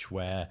approach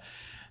where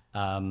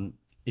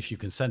if you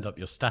can send up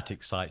your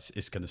static sites,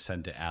 it's going to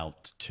send it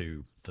out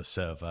to the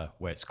server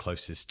where it's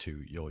closest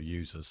to your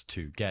users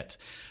to get.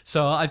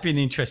 So I've been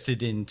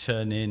interested in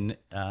turning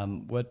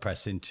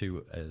WordPress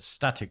into a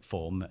static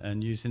form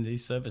and using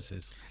these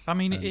services. I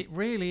mean, it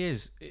really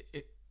is.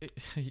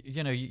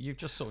 You've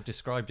just sort of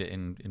described it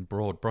in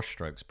broad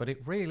brushstrokes, but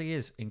it really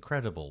is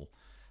incredible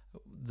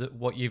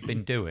what you've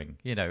been doing.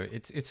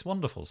 It's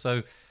wonderful.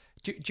 So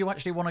do you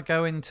actually want to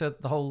go into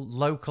the whole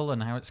local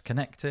and how it's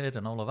connected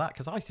and all of that?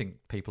 Because I think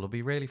people will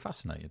be really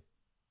fascinated.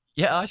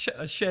 Yeah,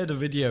 I shared a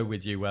video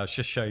with you where I was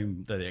just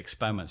showing the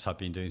experiments I've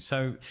been doing.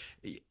 So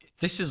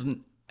this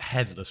isn't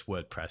headless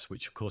WordPress,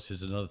 which of course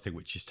is another thing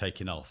which is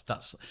taking off.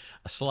 That's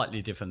a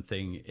slightly different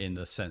thing in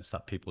the sense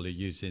that people are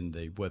using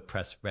the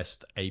WordPress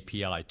REST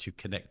API to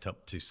connect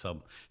up to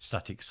some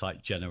static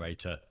site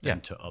generator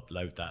and to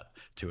upload that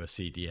to a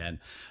CDN.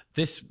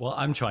 What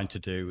I'm trying to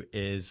do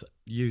is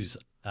use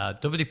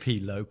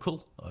WP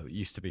Local, or it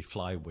used to be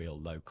Flywheel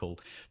Local,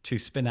 to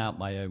spin out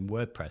my own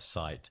WordPress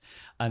site.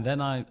 And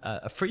then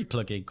a free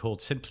plugin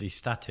called Simply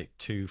Static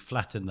to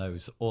flatten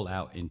those all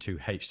out into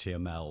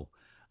HTML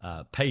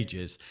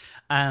pages.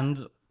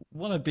 And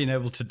what I've been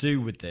able to do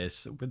with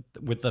this,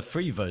 with the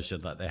free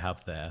version that they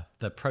have there,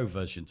 the pro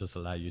version does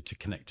allow you to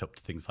connect up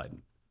to things like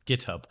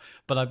GitHub,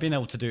 but I've been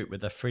able to do it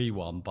with a free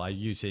one by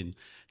using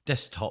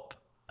desktop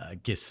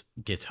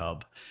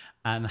GitHub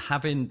and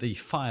having the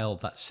file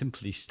that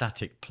Simply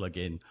Static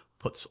plugin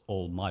puts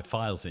all my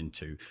files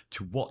into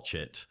to watch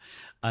it.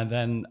 And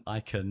then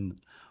I can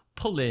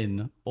pull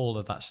in all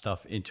of that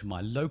stuff into my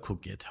local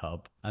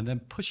GitHub and then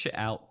push it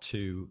out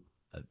to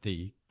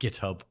the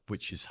GitHub,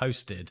 which is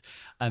hosted.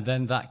 And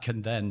then that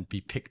can then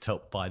be picked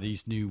up by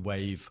these new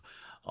wave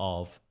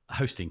of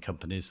hosting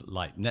companies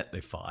like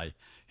Netlify,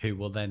 who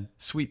will then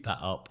sweep that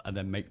up and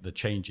then make the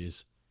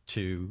changes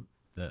to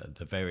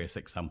the various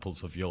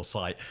examples of your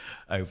site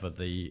over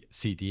the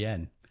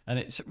CDN. And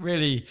it's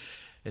really,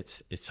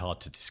 it's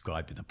hard to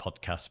describe in a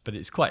podcast, but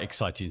it's quite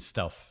exciting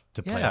stuff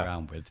to play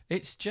around with.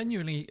 It's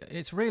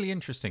really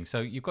interesting.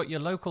 So you've got your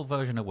local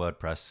version of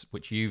WordPress,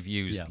 which you've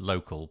used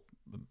local.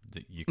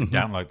 You can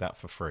download that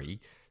for free.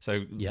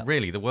 So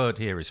really, the word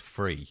here is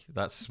free.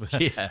 That's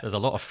there's a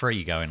lot of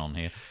free going on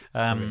here.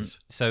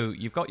 So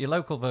you've got your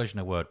local version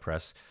of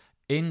WordPress.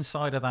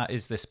 Inside of that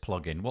is this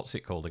plugin. What's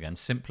it called again?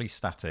 Simply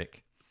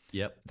Static.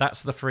 Yep.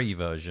 That's the free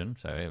version.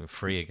 So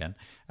free again.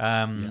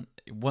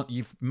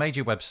 You've made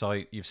your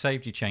website. You've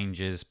saved your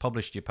changes,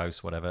 published your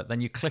posts, whatever.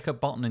 Then you click a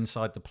button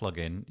inside the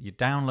plugin. You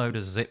download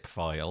a zip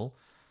file.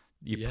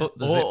 You put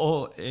the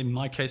or in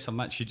my case, I'm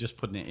actually just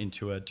putting it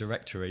into a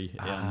directory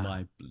on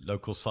my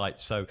local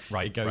site. So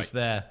it goes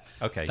there.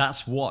 Okay.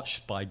 That's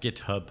watched by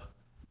GitHub,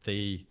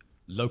 the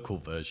local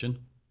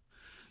version.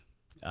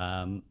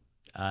 And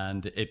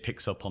it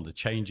picks up on the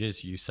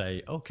changes. You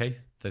say, okay,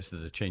 those are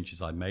the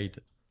changes I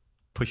made.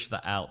 Push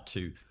that out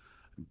to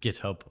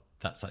GitHub.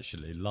 That's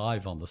actually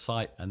live on the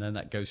site. And then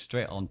that goes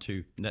straight on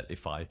to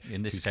Netlify.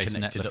 In this case,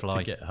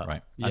 Netlify.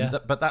 Right. Yeah.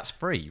 But that's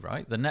free,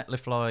 right? The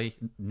Netlify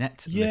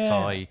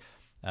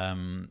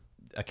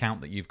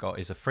account that you've got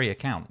is a free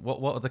account.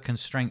 What are the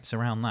constraints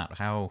around that?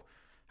 How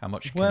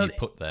much can you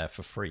put there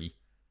for free?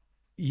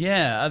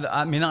 Yeah,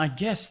 I mean, I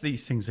guess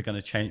these things are going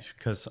to change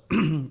because,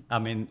 I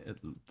mean,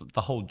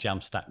 the whole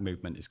Jamstack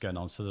movement is going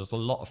on. So there's a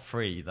lot of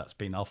free that's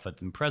been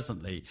offered. And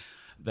presently,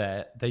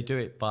 they do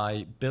it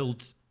by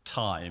build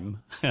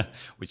time,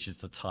 which is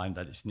the time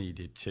that it's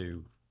needed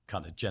to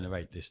kind of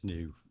generate this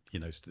new,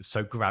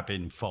 so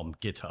grabbing from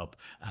GitHub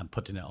and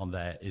putting it on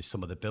there is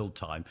some of the build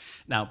time.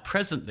 Now,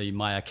 presently,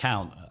 my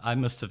account, I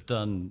must have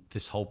done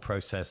this whole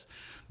process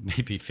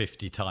maybe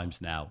 50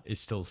 times now. It's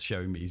still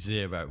showing me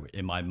 0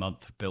 in my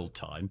month build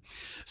time.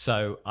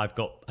 So I've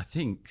got, I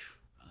think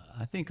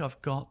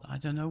I've got, I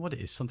don't know what it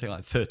is, something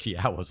like 30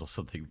 hours or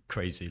something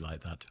crazy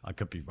like that. I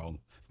could be wrong,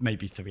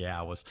 maybe 3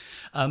 hours.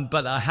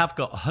 But I have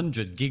got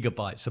 100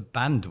 gigabytes of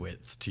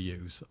bandwidth to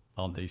use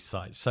on these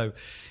sites. So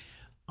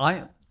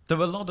there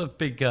are a lot of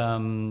big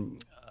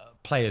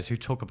players who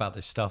talk about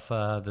this stuff.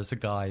 There's a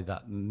guy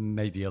that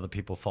maybe other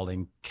people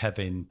following,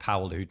 Kevin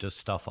Powell, who does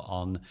stuff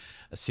on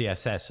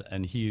CSS,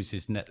 and he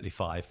uses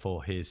Netlify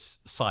for his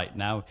site.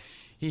 Now,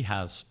 he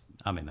has,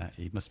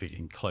 he must be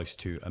getting close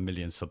to 1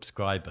 million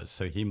subscribers,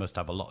 so he must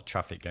have a lot of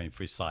traffic going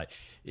through his site.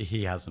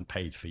 He hasn't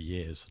paid for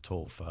years at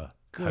all for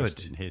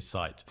hosting his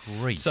site.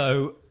 Great.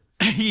 So,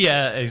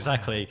 yeah,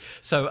 exactly.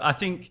 So I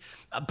think,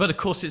 but of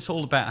course, it's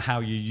all about how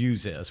you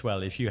use it as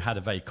well. If you had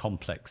a very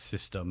complex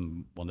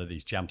system, one of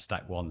these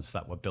Jamstack ones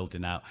that were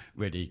building out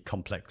really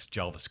complex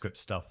JavaScript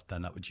stuff,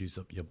 then that would use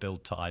up your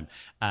build time.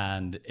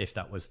 And if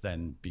that was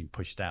then being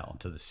pushed out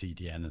onto the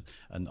CDN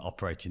and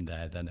operating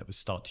there, then it would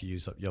start to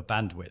use up your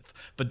bandwidth.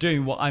 But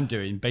doing what I'm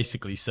doing,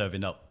 basically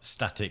serving up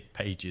static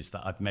pages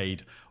that I've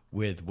made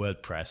with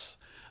WordPress,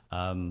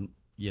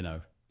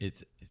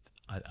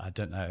 I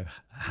don't know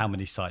how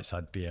many sites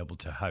I'd be able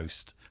to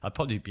host. I'd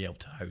probably be able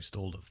to host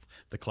all of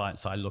the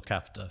clients I look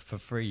after for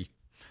free.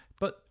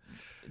 But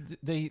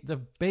the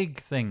big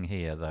thing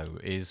here, though,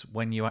 is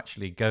when you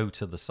actually go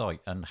to the site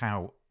and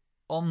how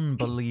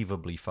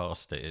unbelievably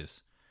fast it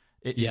is.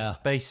 It is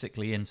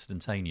basically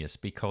instantaneous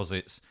because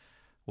it's,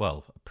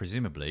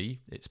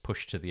 presumably it's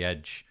pushed to the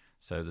edge.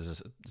 So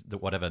there's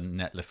whatever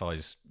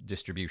Netlify's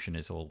distribution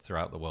is all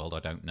throughout the world.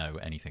 I don't know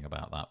anything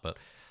about that, but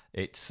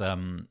it's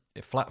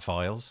flat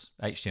files,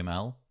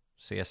 HTML,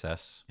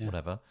 CSS,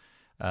 whatever,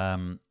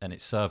 and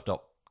it's served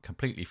up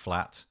completely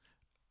flat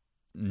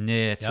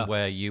near to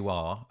where you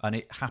are, and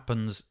it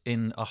happens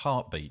in a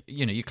heartbeat.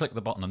 You click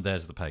the button and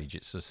there's the page.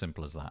 It's as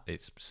simple as that.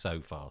 It's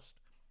so fast.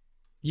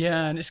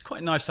 Yeah, and it's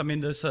quite nice. I mean,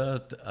 there's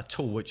a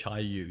tool which I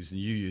use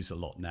and you use a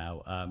lot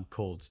now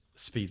called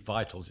Speed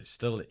Vitals. It's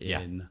still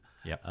in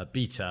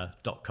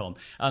beta.com.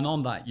 And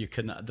on that,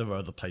 there are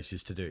other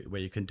places to do it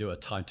where you can do a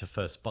time to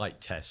first byte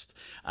test,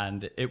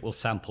 and it will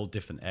sample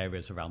different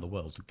areas around the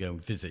world to go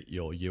and visit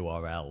your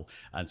URL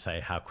and say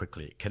how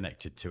quickly it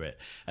connected to it.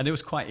 And it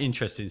was quite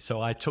interesting.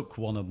 So I took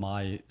one of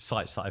my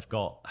sites that I've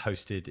got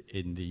hosted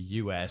in the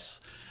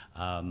US,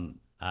 and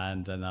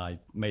then I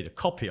made a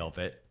copy of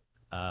it,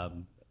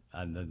 and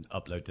then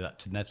uploaded that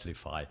to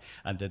Netlify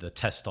and did a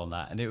test on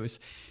that. And it was,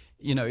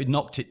 it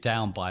knocked it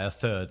down by a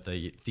third,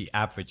 the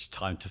average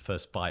time to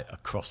first byte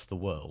across the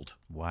world.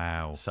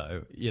 Wow.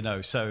 So,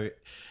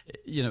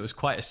 it was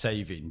quite a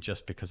saving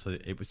just because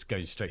it was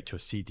going straight to a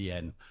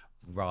CDN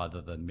rather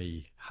than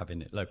me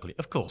having it locally.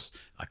 Of course,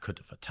 I could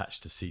have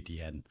attached a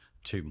CDN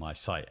to my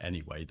site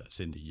anyway that's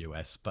in the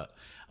US, but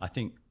I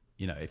think,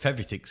 if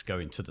everything's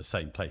going to the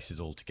same places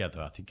altogether,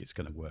 I think it's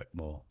going to work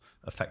more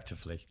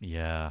effectively.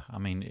 Yeah, I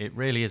mean, it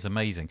really is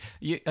amazing.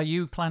 Are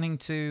you planning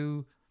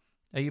to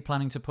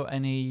put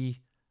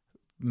any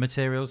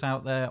materials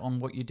out there on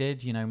what you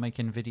did,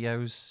 making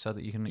videos so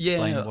that you can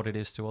explain what it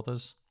is to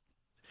others?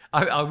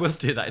 I will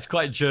do that. It's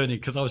quite a journey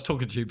because I was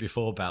talking to you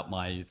before about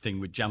my thing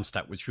with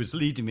Jamstack, which was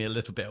leading me a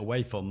little bit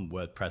away from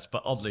WordPress.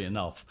 But oddly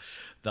enough,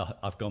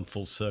 I've gone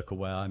full circle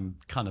where I'm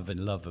kind of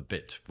in love a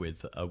bit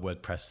with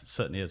WordPress,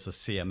 certainly as a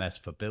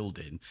CMS for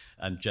building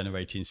and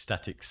generating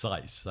static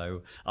sites.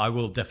 So I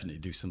will definitely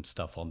do some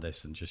stuff on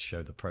this and just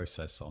show the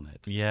process on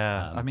it.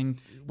 Yeah, I mean,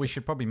 we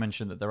should probably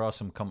mention that there are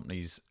some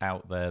companies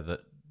out there that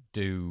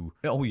do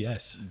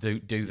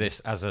this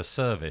as a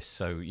service.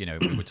 So we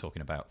were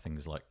talking about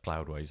things like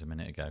Cloudways a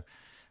minute ago,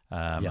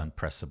 and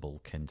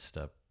Pressable,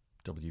 Kinsta,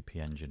 WP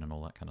Engine, and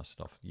all that kind of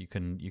stuff. You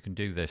can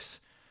do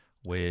this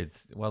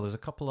with, there's a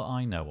couple that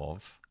I know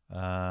of.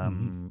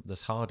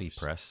 There's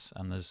HardyPress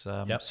and there's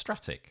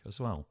Stratic as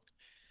well.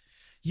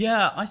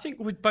 Yeah, I think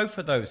with both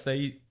of those,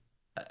 they're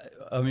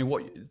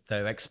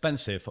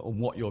expensive, and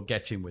what you're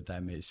getting with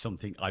them is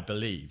something, I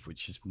believe,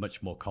 which is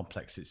much more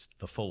complex. It's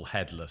the full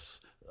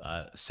headless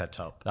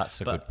setup.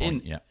 That's a good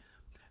point.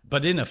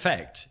 But in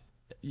effect,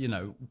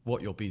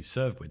 what you're being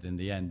served with in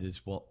the end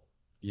is what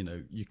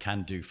you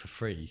can do for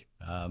free.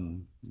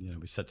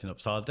 We're setting up.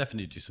 So I'll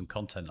definitely do some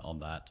content on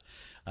that.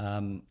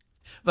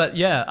 But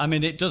yeah, I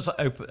mean, it does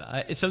open.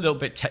 It's a little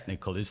bit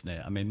technical, isn't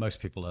it? I mean, most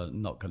people are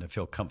not going to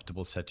feel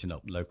comfortable setting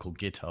up local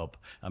GitHub.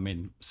 I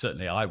mean,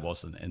 certainly I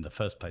wasn't in the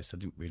first place. I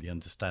didn't really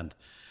understand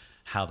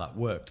how that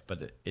worked.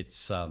 But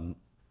it's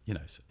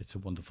it's a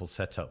wonderful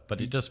setup. But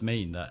it does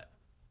mean that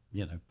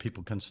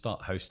people can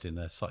start hosting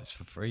their sites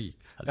for free,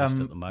 at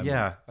least at the moment.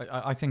 Yeah,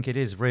 I think it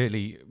is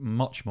really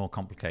much more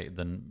complicated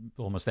than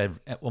almost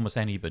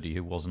anybody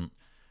who wasn't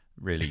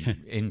really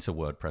into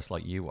WordPress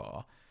like you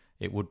are.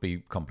 It would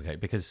be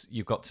complicated because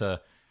you've got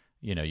to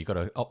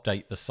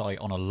update the site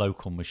on a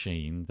local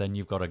machine. Then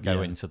you've got to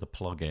go into the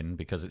plugin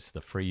because it's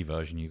the free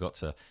version. You've got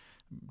to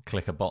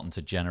click a button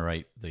to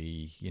generate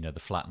the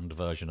flattened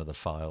version of the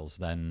files.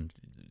 Then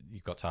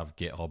you've got to have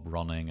GitHub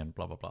running and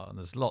blah, blah, blah. And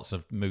there's lots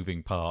of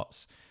moving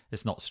parts.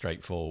 It's not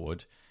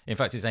straightforward. In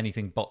fact, it's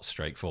anything but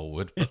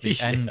straightforward. But the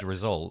end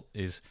result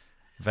is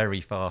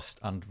very fast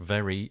and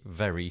very,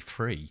 very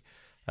free.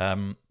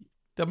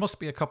 There must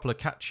be a couple of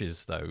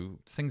catches, though.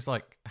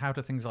 How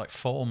do things like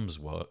forms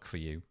work for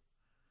you?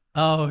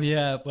 Oh,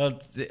 yeah.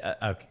 Well,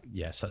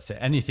 yes, that's it.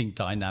 Anything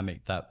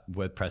dynamic that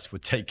WordPress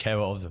would take care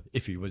of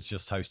if he was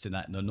just hosting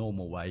that in a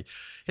normal way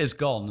is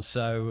gone.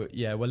 So,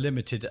 yeah, we're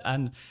limited.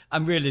 And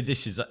really,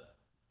 this is,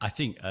 I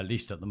think, at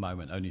least at the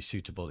moment, only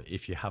suitable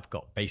if you have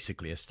got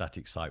basically a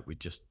static site with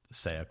just,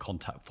 say, a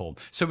contact form.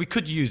 So we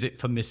could use it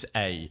for Miss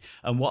A.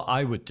 And what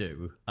I would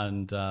do,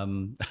 and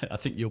I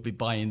think you'll be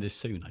buying this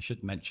soon, I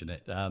should mention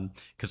it,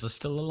 because there's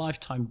still a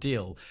lifetime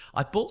deal.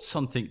 I bought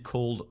something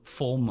called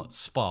Form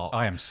Spark.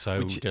 I am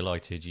so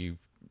delighted you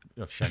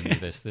have shown me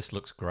this. This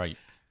looks great.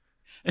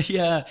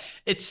 Yeah,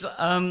 it's,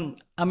 I've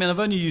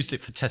only used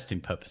it for testing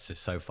purposes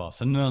so far,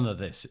 so none of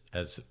this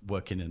is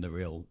working in the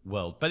real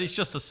world. But it's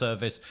just a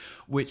service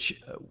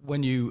which,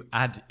 when you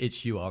add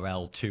its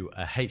URL to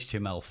a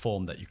HTML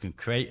form that you can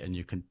create, and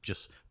you can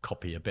just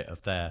copy a bit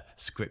of their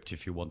script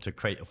if you want to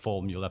create a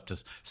form, you'll have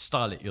to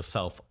style it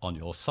yourself on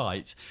your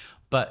site.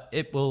 But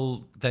it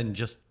will then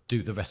just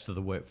do the rest of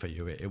the work for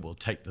you. It will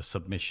take the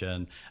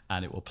submission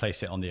and it will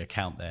place it on the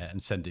account there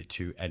and send it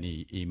to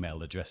any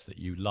email address that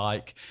you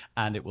like.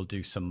 And it will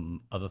do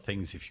some other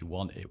things if you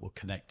want. It will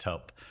connect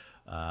up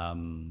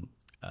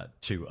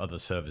to other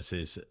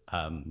services.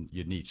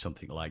 You need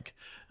something like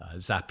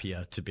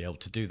Zapier to be able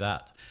to do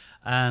that.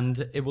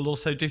 And it will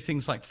also do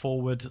things like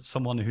forward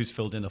someone who's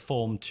filled in a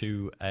form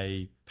to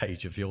a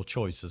page of your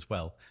choice as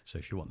well. So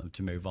if you want them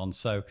to move on.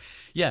 So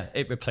yeah,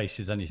 it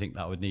replaces anything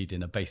that I would need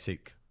in a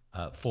basic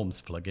Forms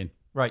plugin.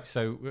 Right,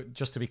 so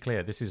just to be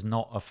clear, this is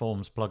not a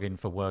Forms plugin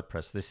for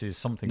WordPress. This is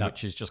something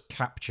which is just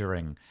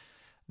capturing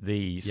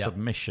the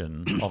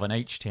submission of an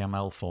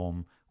HTML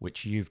form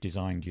which you've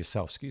designed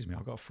yourself. Excuse me,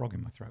 I've got a frog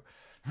in my throat.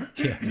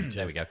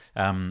 There we go.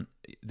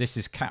 This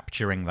is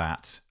capturing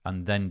that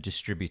and then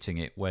distributing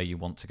it where you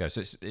want to go.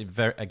 So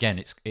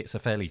it's a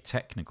fairly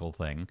technical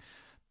thing,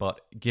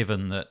 But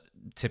given that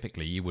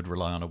typically you would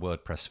rely on a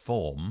WordPress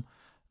form,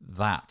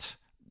 that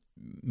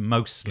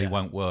mostly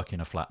won't work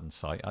in a flattened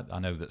site. I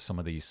know that some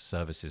of these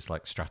services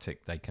like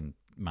Static, they can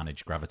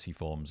manage Gravity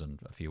forms and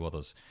a few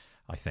others,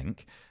 I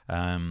think.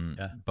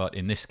 But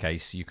in this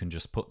case, you can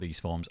just put these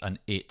forms and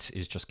it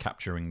is just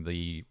capturing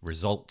the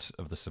result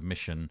of the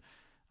submission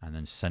and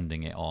then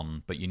sending it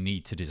on. But you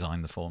need to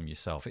design the form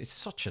yourself. It's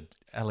such an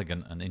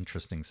elegant and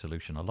interesting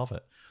solution. I love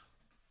it.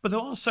 But there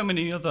are so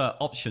many other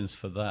options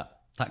for that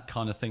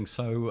kind of thing.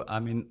 So, I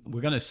mean,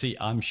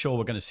 I'm sure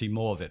we're going to see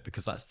more of it,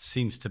 because that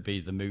seems to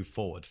be the move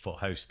forward for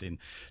hosting,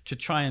 to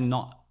try and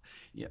not,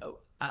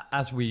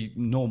 as we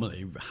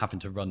normally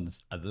having to run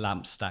a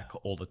LAMP stack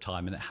all the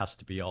time and it has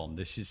to be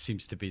on.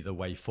 Seems to be the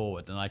way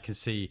forward. And I can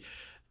see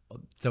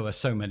there are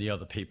so many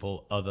other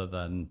people other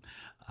than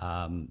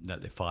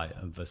Netlify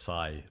and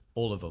Versailles.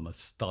 All of them are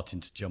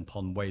starting to jump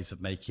on ways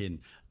of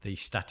making the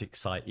static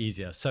site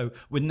easier. So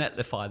with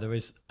Netlify, there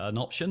is an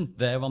option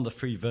there on the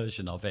free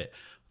version of it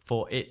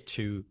for it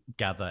to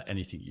gather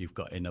anything you've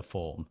got in a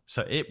form.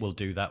 So it will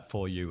do that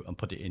for you and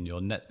put it in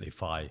your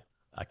Netlify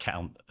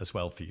account as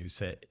well for you.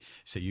 So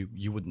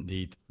you wouldn't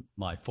need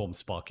my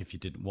FormSpark if you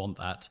didn't want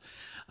that.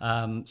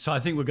 So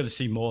I think we're going to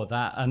see more of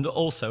that. And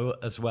also,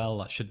 as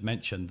well, I should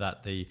mention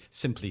that the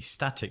Simply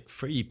Static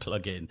free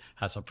plugin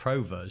has a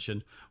pro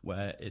version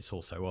where it's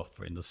also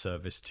offering the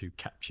service to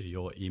capture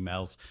your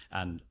emails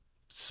and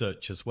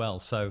search as well.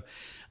 So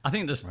I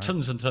think there's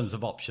tons and tons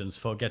of options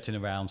for getting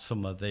around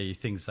some of the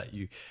things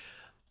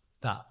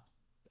that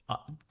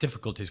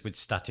difficulties with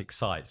static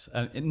sites.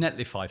 In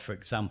Netlify, for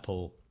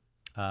example,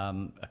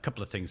 a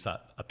couple of things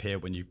that appear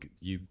when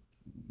you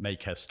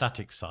make a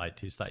static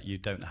site is that you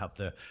don't have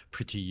the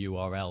pretty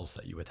URLs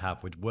that you would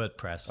have with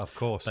WordPress. Of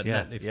course, but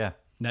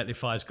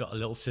Netlify's got a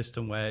little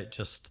system where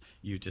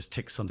you just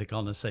tick something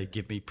on and say,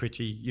 give me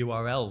pretty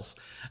URLs,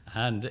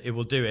 and it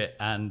will do it.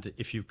 And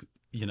if you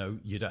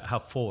don't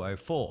have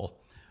 404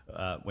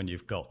 when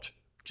you've got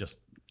just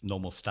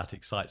normal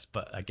static sites,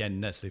 but again,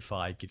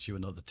 Netlify gives you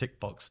another tick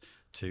box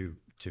to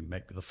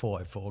make the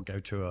 404 go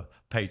to a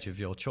page of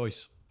your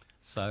choice.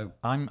 So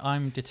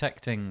I'm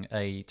detecting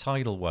a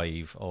tidal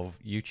wave of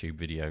YouTube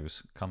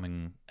videos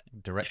coming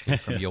directly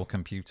from your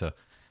computer.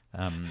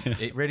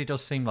 It really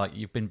does seem like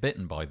you've been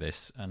bitten by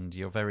this, and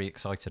you're very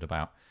excited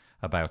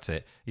about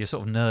it. You're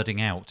sort of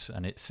nerding out,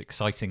 and it's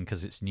exciting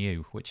because it's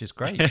new, which is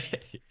great.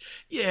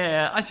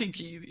 Yeah, I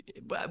think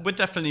we're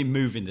definitely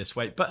moving this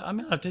way. But I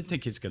mean, I don't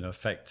think it's going to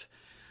affect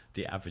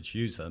the average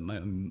user. I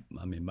mean,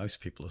 most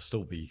people will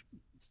still be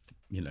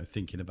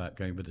thinking about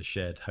going with a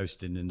shared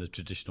hosting in the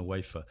traditional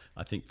way for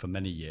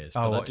many years.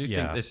 But I do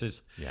think this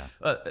is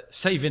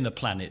saving the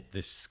planet,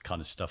 this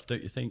kind of stuff,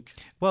 don't you think?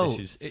 Well,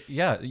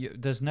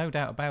 there's no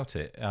doubt about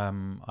it.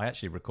 I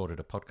actually recorded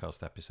a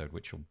podcast episode,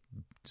 which will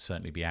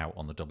certainly be out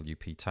on the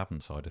WP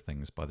Tavern side of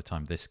things by the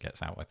time this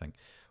gets out, I think,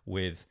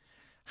 with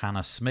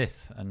Hannah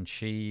Smith. And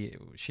she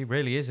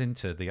really is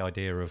into the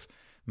idea of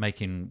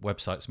making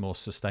websites more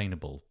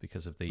sustainable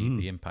because of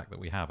the impact that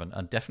we have.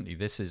 And definitely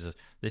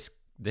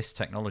this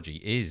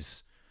technology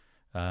is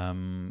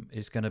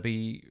going to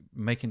be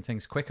making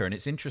things quicker. And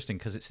it's interesting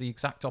because it's the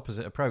exact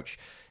opposite approach.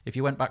 If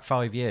you went back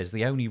 5 years,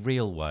 the only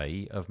real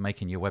way of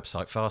making your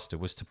website faster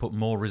was to put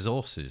more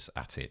resources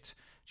at it.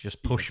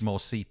 Just push more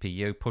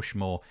CPU, push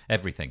more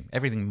everything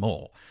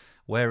more.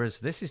 Whereas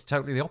this is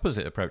totally the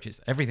opposite approach.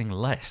 It's everything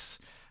less.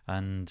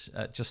 And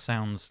it just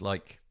sounds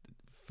like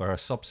for a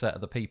subset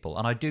of the people,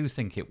 and I do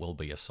think it will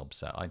be a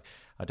subset.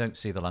 I don't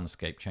see the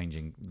landscape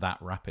changing that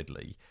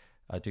rapidly.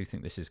 I do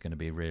think this is going to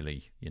be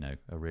really,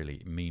 a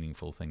really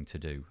meaningful thing to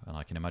do. And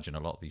I can imagine a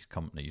lot of these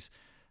companies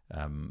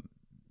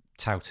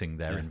touting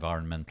their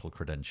environmental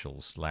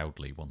credentials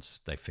loudly once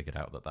they figured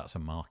out that that's a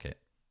market.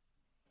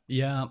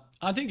 Yeah,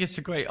 I think it's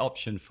a great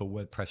option for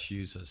WordPress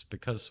users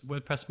because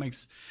WordPress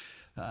makes,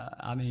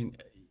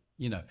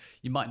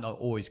 you might not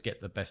always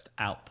get the best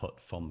output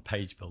from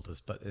page builders,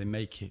 but they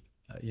make it,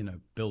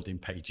 building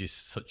pages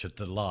such a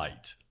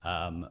delight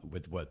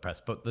with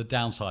WordPress. But the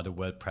downside of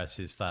WordPress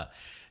is that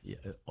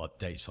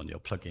updates on your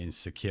plugins,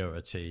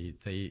 security,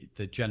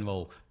 the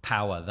general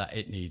power that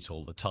it needs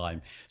all the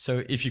time.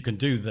 So if you can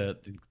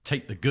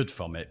take the good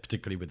from it,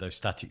 particularly with those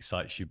static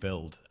sites you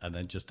build, and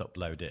then just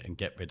upload it and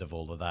get rid of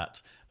all of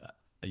that,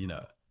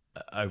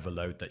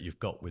 overload that you've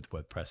got with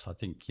WordPress, I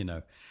think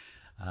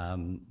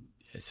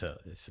it's a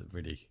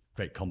really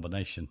great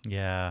combination.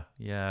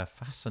 Yeah,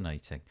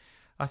 fascinating.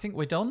 I think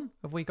we're done.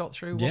 Have we got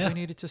through what we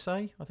needed to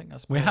say? I think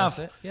that's we have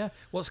it. Yeah.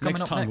 What's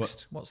coming up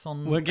next? What's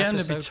on? We're going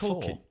to be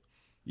talking. 4?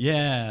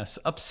 Yes,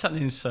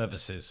 upselling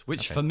services,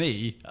 which for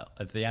me,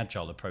 the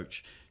agile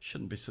approach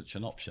shouldn't be such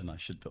an option. I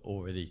should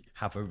already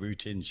have a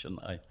routine,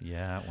 shouldn't I?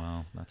 Yeah,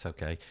 well, that's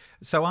okay.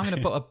 So I'm going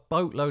to put a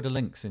boatload of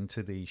links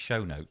into the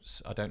show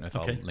notes. I don't know if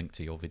I'll link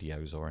to your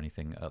videos or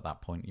anything at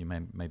that point. You may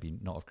maybe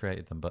not have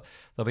created them, but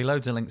there'll be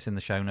loads of links in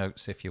the show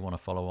notes if you want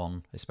to follow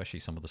on, especially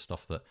some of the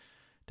stuff that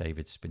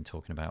David's been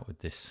talking about with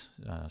this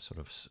sort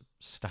of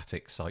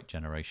static site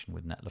generation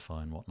with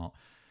Netlify and whatnot.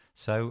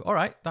 So, all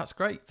right, that's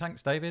great.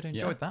 Thanks, David.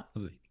 Enjoyed that.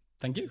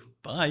 Thank you.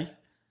 Bye.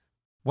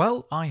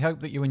 Well, I hope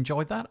that you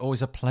enjoyed that.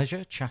 Always a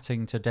pleasure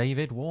chatting to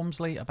David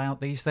Walmsley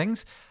about these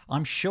things.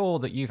 I'm sure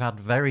that you've had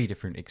very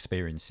different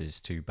experiences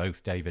to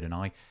both David and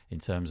I in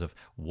terms of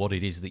what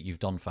it is that you've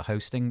done for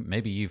hosting.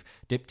 Maybe you've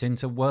dipped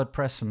into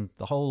WordPress and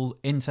the whole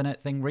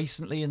internet thing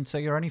recently, and so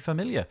you're only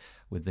familiar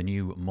with the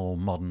new, more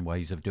modern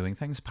ways of doing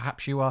things.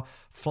 Perhaps you are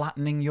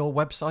flattening your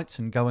websites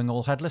and going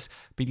all headless.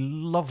 Be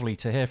lovely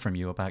to hear from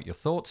you about your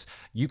thoughts.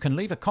 You can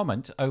leave a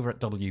comment over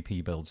at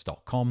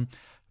wpbuilds.com.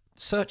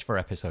 Search for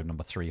episode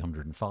number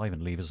 305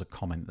 and leave us a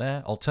comment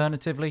there.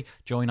 Alternatively,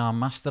 join our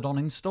Mastodon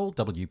install,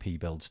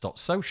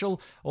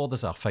 wpbuilds.social, or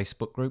there's our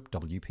Facebook group,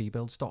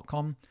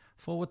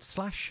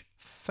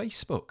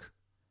 wpbuilds.com/Facebook.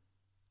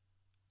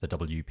 The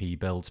WP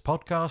Builds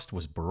podcast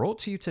was brought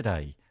to you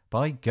today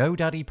by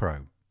GoDaddy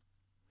Pro.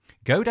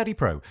 GoDaddy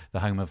Pro, the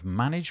home of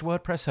managed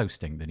WordPress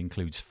hosting that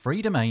includes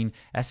free domain,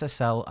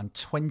 SSL, and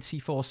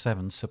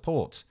 24/7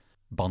 support.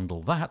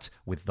 Bundle that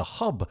with The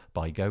Hub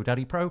by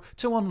GoDaddy Pro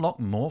to unlock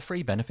more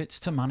free benefits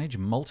to manage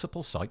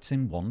multiple sites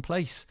in one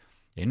place.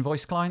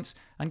 Invoice clients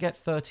and get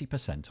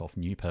 30% off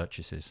new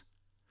purchases.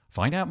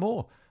 Find out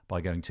more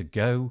by going to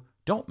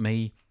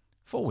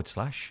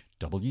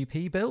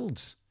go.me/WP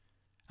Builds.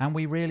 And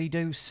we really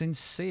do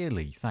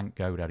sincerely thank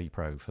GoDaddy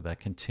Pro for their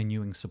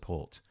continuing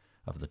support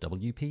of the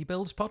WP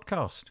Builds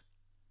podcast.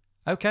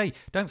 Okay,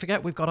 don't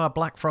forget we've got our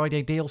Black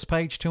Friday deals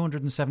page,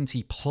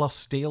 270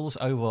 plus deals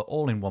over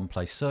all in one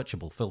place,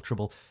 searchable,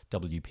 filterable,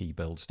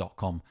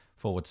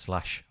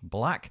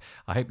 wpbuilds.com/black.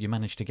 I hope you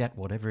managed to get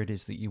whatever it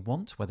is that you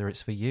want, whether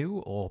it's for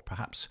you or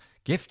perhaps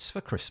gifts for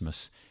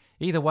Christmas.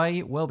 Either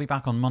way, we'll be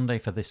back on Monday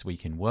for This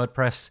Week in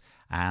WordPress,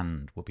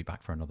 and we'll be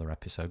back for another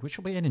episode, which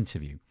will be an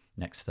interview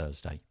next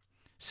Thursday.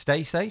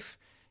 Stay safe.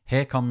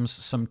 Here comes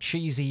some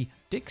cheesy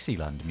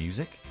Dixieland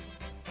music.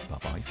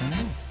 Bye-bye for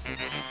now.